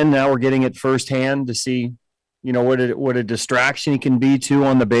going in. Now we're getting it firsthand to see, what a distraction he can be too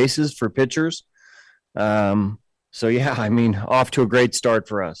on the bases for pitchers. So yeah, I mean, off to a great start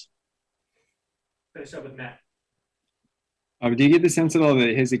for us. Finish up with Matt. Do you get the sense at all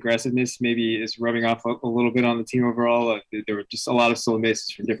that his aggressiveness maybe is rubbing off a little bit on the team overall? There were just a lot of stolen bases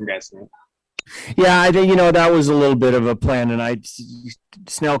from different guys tonight. Yeah, I think, that was a little bit of a plan tonight.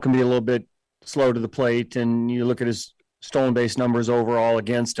 Snell can be a little bit slow to the plate, and you look at his stolen base numbers overall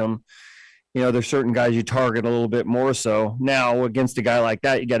against him. There's certain guys you target a little bit more so. Now, against a guy like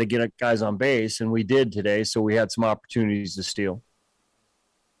that, you got to get guys on base, and we did today, so we had some opportunities to steal.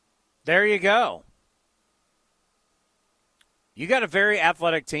 There you go. You got a very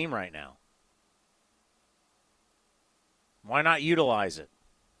athletic team right now. Why not utilize it?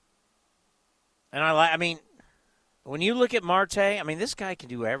 And I mean, when you look at Marte, I mean, this guy can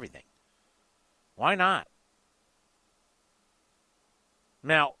do everything. Why not?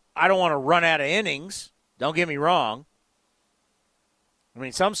 Now, I don't want to run out of innings. Don't get me wrong. I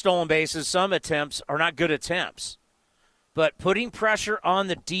mean, some stolen bases, some attempts are not good attempts. But putting pressure on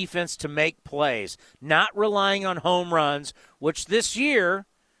the defense to make plays, not relying on home runs, which this year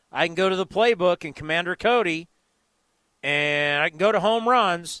I can go to the playbook and Commander Cody, and I can go to home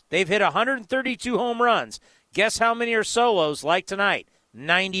runs. They've hit 132 home runs. Guess how many are solos like tonight?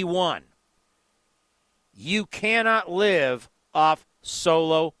 91. You cannot live off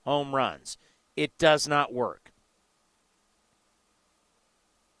solo home runs. It does not work.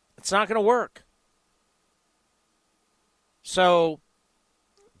 It's not going to work. So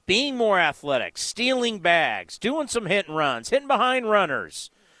being more athletic, stealing bags, doing some hit and runs, hitting behind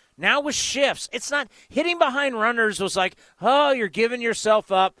runners. Now with shifts, it's not hitting behind runners was like, oh, you're giving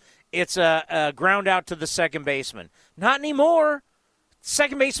yourself up. It's a ground out to the second baseman. Not anymore.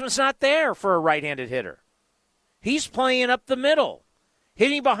 Second baseman's not there for a right-handed hitter. He's playing up the middle.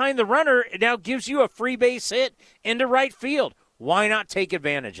 Hitting behind the runner now gives you a free base hit into right field. Why not take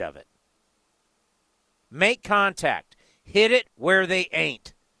advantage of it? Make contact. Hit it where they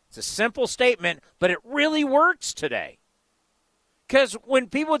ain't. It's a simple statement, but it really works today. Because when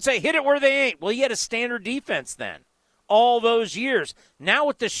people would say, hit it where they ain't, well, you had a standard defense then. All those years. Now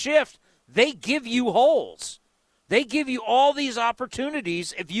with the shift, they give you holes. They give you all these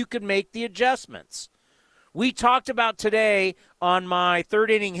opportunities if you could make the adjustments. We talked about today on my third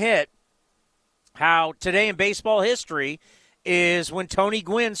inning hit how today in baseball history is when Tony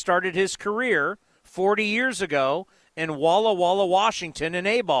Gwynn started his career 40 years ago in Walla Walla, Washington, in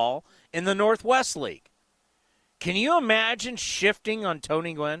A-ball in the Northwest League. Can you imagine shifting on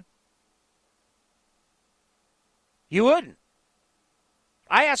Tony Gwynn? You wouldn't.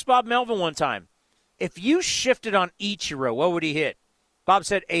 I asked Bob Melvin one time, if you shifted on Ichiro, what would he hit? Bob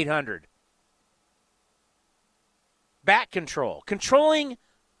said 800. Bat control. Controlling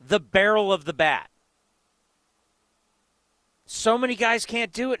the barrel of the bat. So many guys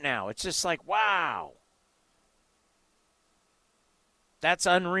can't do it now. It's just like, wow. That's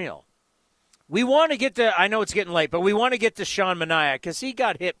unreal. We want to get to, I know it's getting late, but we want to get to Sean Manaea because he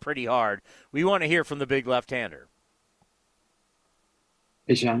got hit pretty hard. We want to hear from the big left-hander.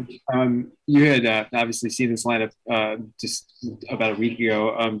 Hey, Sean. You had obviously seen this lineup just about a week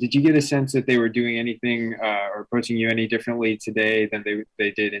ago. Did you get a sense that they were doing anything or approaching you any differently today than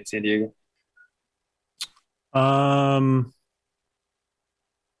they did in San Diego?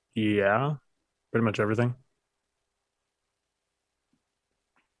 Yeah, pretty much everything.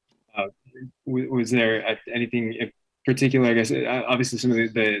 Was there anything in particular? I guess obviously some of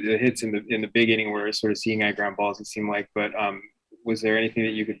the hits in the big inning were sort of seeing eye ground balls, it seemed like, but was there anything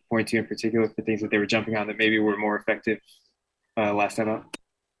that you could point to in particular for things that they were jumping on that maybe were more effective last time out?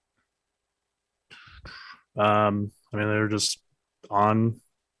 I mean, they were just on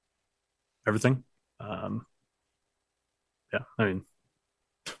everything. Yeah, I mean,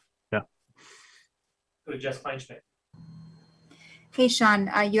 yeah. Go to Jess Kleinschmidt. Hey, Sean,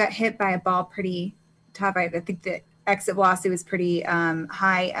 you got hit by a ball pretty tough. I think the exit velocity was pretty high. Are you okay? Like, what happened there? Yeah. I mean, they were just on everything. Yeah. Okay. Go to Jess Kleinschmidt. Hey, Sean, you got hit by a ball pretty tough. I think the exit velocity was pretty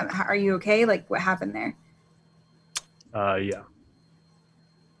high. Are you okay? Like, what happened there? Yeah. Yeah.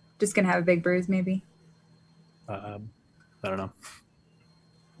 Just going to have a big bruise, maybe. I don't know.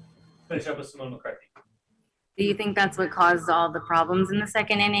 Finish up with Simone McCarthy. Do you think that's what caused all the problems in the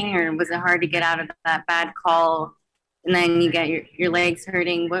second inning, or was it hard to get out of that bad call and then you get your legs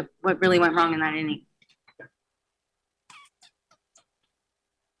hurting? What really went wrong in that inning?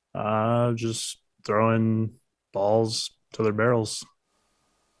 Just throwing balls to their barrels.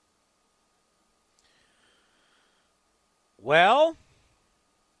 Well,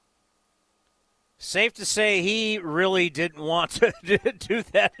 safe to say he really didn't want to do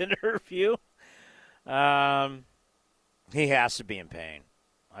that interview. He has to be in pain.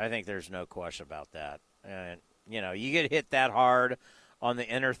 I think there's no question about that. And, you get hit that hard on the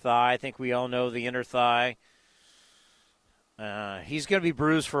inner thigh. I think we all know the inner thigh. He's going to be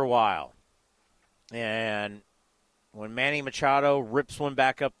bruised for a while. And when Manny Machado rips one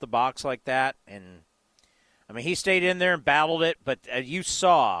back up the box like that, and, he stayed in there and battled it, but you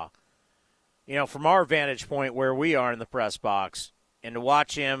saw, from our vantage point where we are in the press box, and to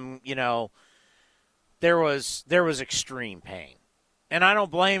watch him, there was extreme pain. And I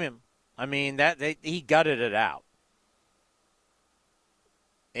don't blame him. He gutted it out.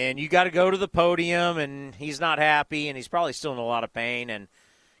 And you got to go to the podium, and he's not happy, and he's probably still in a lot of pain. And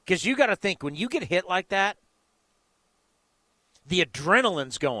because you got to think, when you get hit like that, the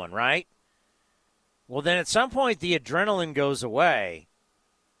adrenaline's going, right? Well, then at some point the adrenaline goes away,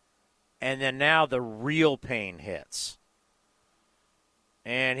 and then now the real pain hits.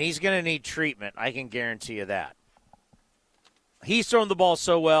 And he's going to need treatment. I can guarantee you that. He's thrown the ball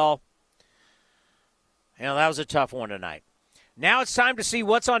so well. That was a tough one tonight. Now it's time to see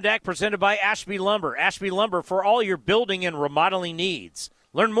what's on deck, presented by Ashby Lumber. Ashby Lumber for all your building and remodeling needs.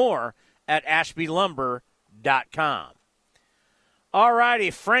 Learn more at ashbylumber.com. All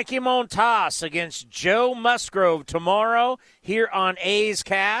righty, Frankie Montas against Joe Musgrove tomorrow here on A's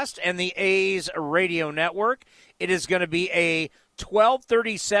Cast and the A's Radio Network. It is going to be a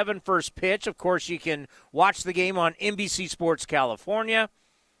 12:37 first pitch. Of course, you can watch the game on NBC Sports California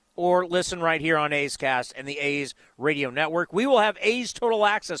or listen right here on A's Cast and the A's Radio Network. We will have A's Total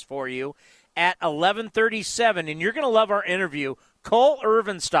Access for you at 11:37, and you're going to love our interview. Cole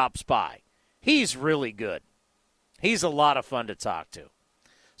Irvin stops by. He's really good. He's a lot of fun to talk to.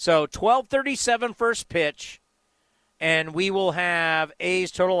 So 12:37 first pitch, and we will have A's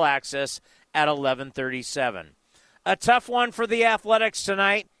Total Access at 11:37. A tough one for the Athletics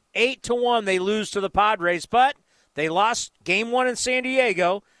tonight. 8-1 they lose to the Padres, but they lost Game 1 in San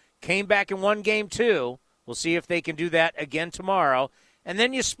Diego, came back and won Game 2. We'll see if they can do that again tomorrow. And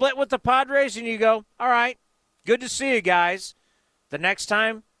then you split with the Padres and you go, all right, good to see you guys. The next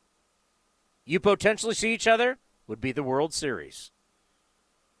time you potentially see each other would be the World Series.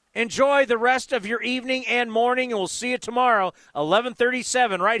 Enjoy the rest of your evening and morning, and we'll see you tomorrow,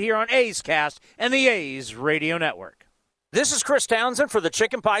 11:37, right here on A's Cast and the A's Radio Network. This is Chris Townsend for the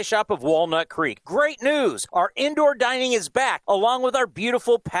Chicken Pie Shop of Walnut Creek. Great news! Our indoor dining is back, along with our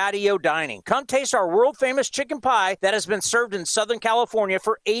beautiful patio dining. Come taste our world-famous chicken pie that has been served in Southern California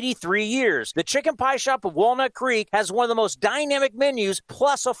for 83 years. The Chicken Pie Shop of Walnut Creek has one of the most dynamic menus,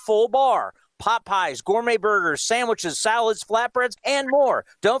 plus a full bar. Pot pies, gourmet burgers, sandwiches, salads, flatbreads, and more.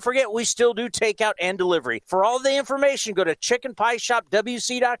 Don't forget, we still do takeout and delivery. For all the information, go to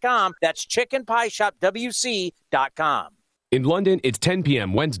chickenpieshopwc.com. That's chickenpieshopwc.com. In London, it's 10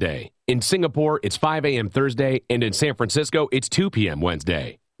 p.m. Wednesday. In Singapore, it's 5 a.m. Thursday. And in San Francisco, it's 2 p.m.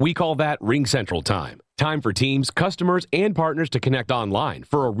 Wednesday. We call that Ring Central Time. Time for teams, customers, and partners to connect online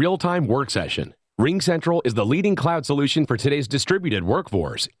for a real-time work session. Ring Central is the leading cloud solution for today's distributed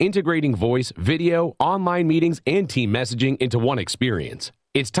workforce, integrating voice, video, online meetings, and team messaging into one experience.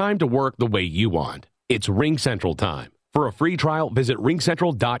 It's time to work the way you want. It's Ring Central time. For a free trial, visit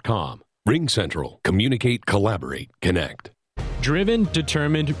ringcentral.com. Ring Central. Communicate, collaborate, connect. Driven,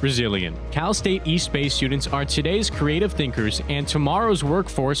 determined, resilient. Cal State East Bay students are today's creative thinkers and tomorrow's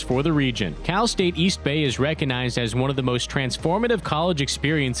workforce for the region. Cal State East Bay is recognized as one of the most transformative college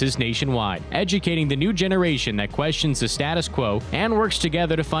experiences nationwide, educating the new generation that questions the status quo and works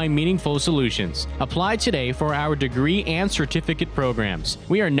together to find meaningful solutions. Apply today for our degree and certificate programs.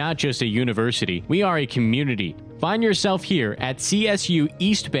 We are not just a university, we are a community. Find yourself here at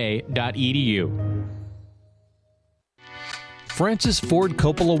csueastbay.edu. Francis Ford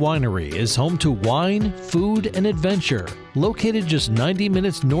Coppola Winery is home to wine, food, and adventure. Located just 90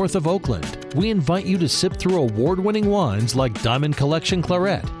 minutes north of Oakland, we invite you to sip through award-winning wines like Diamond Collection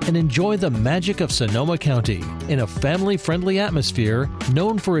Claret and enjoy the magic of Sonoma County in a family-friendly atmosphere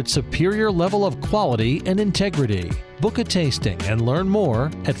known for its superior level of quality and integrity. Book a tasting and learn more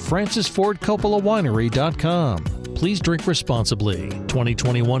at francisfordcoppolawinery.com. Please drink responsibly.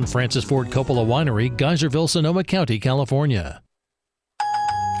 2021 Francis Ford Coppola Winery, Geyserville, Sonoma County, California.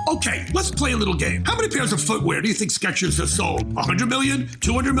 Okay, let's play a little game. How many pairs of footwear do you think Skechers have sold? 100 million?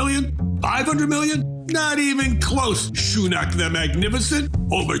 200 million? 500 million? Not even close. Shunak the Magnificent?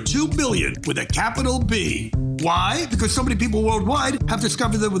 Over 2 billion with a capital B. Why? Because so many people worldwide have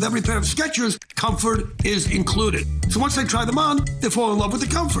discovered that with every pair of Skechers, comfort is included. So once they try them on, they fall in love with the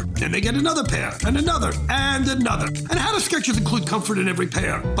comfort. Then they get another pair, and another, and another. And how does Skechers include comfort in every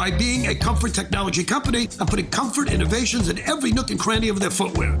pair? By being a comfort technology company and putting comfort innovations in every nook and cranny of their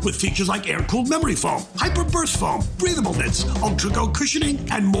footwear, with features like air-cooled memory foam, hyper-burst foam, breathable knits, ultra-go cushioning,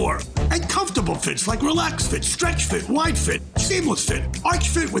 and more. And comfortable fits like relax fit, stretch fit, wide fit, seamless fit, arch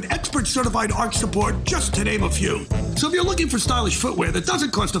fit with expert-certified arch support, just to name a few. So if you're looking for stylish footwear that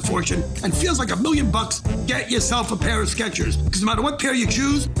doesn't cost a fortune and feels like $1 million, get yourself a pair of Skechers. Because no matter what pair you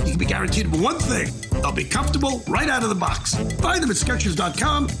choose, you can be guaranteed one thing: they'll be comfortable right out of the box. Find them at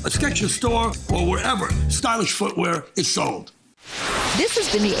Skechers.com, a Skechers store, or wherever stylish footwear is sold. This has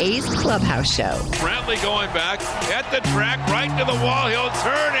been the A's Clubhouse Show. Brantley going back at the track, right to the wall. He'll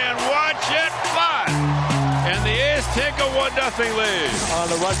turn and watch it fly. And the A's take a 1-0 lead. On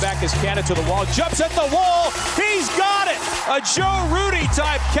the run back is Cannon to the wall. Jumps at the wall. He's got it. A Joe Rudy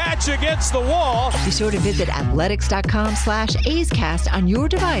type catch against the wall. Be sure to visit athletics.com/A'sCast on your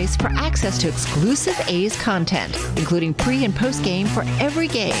device for access to exclusive A's content, including pre- and post-game for every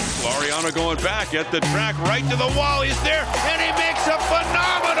game. Laureano going back at the track, right to the wall. He's there, and he makes a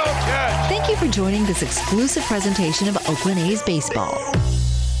phenomenal catch. Thank you for joining this exclusive presentation of Oakland A's baseball.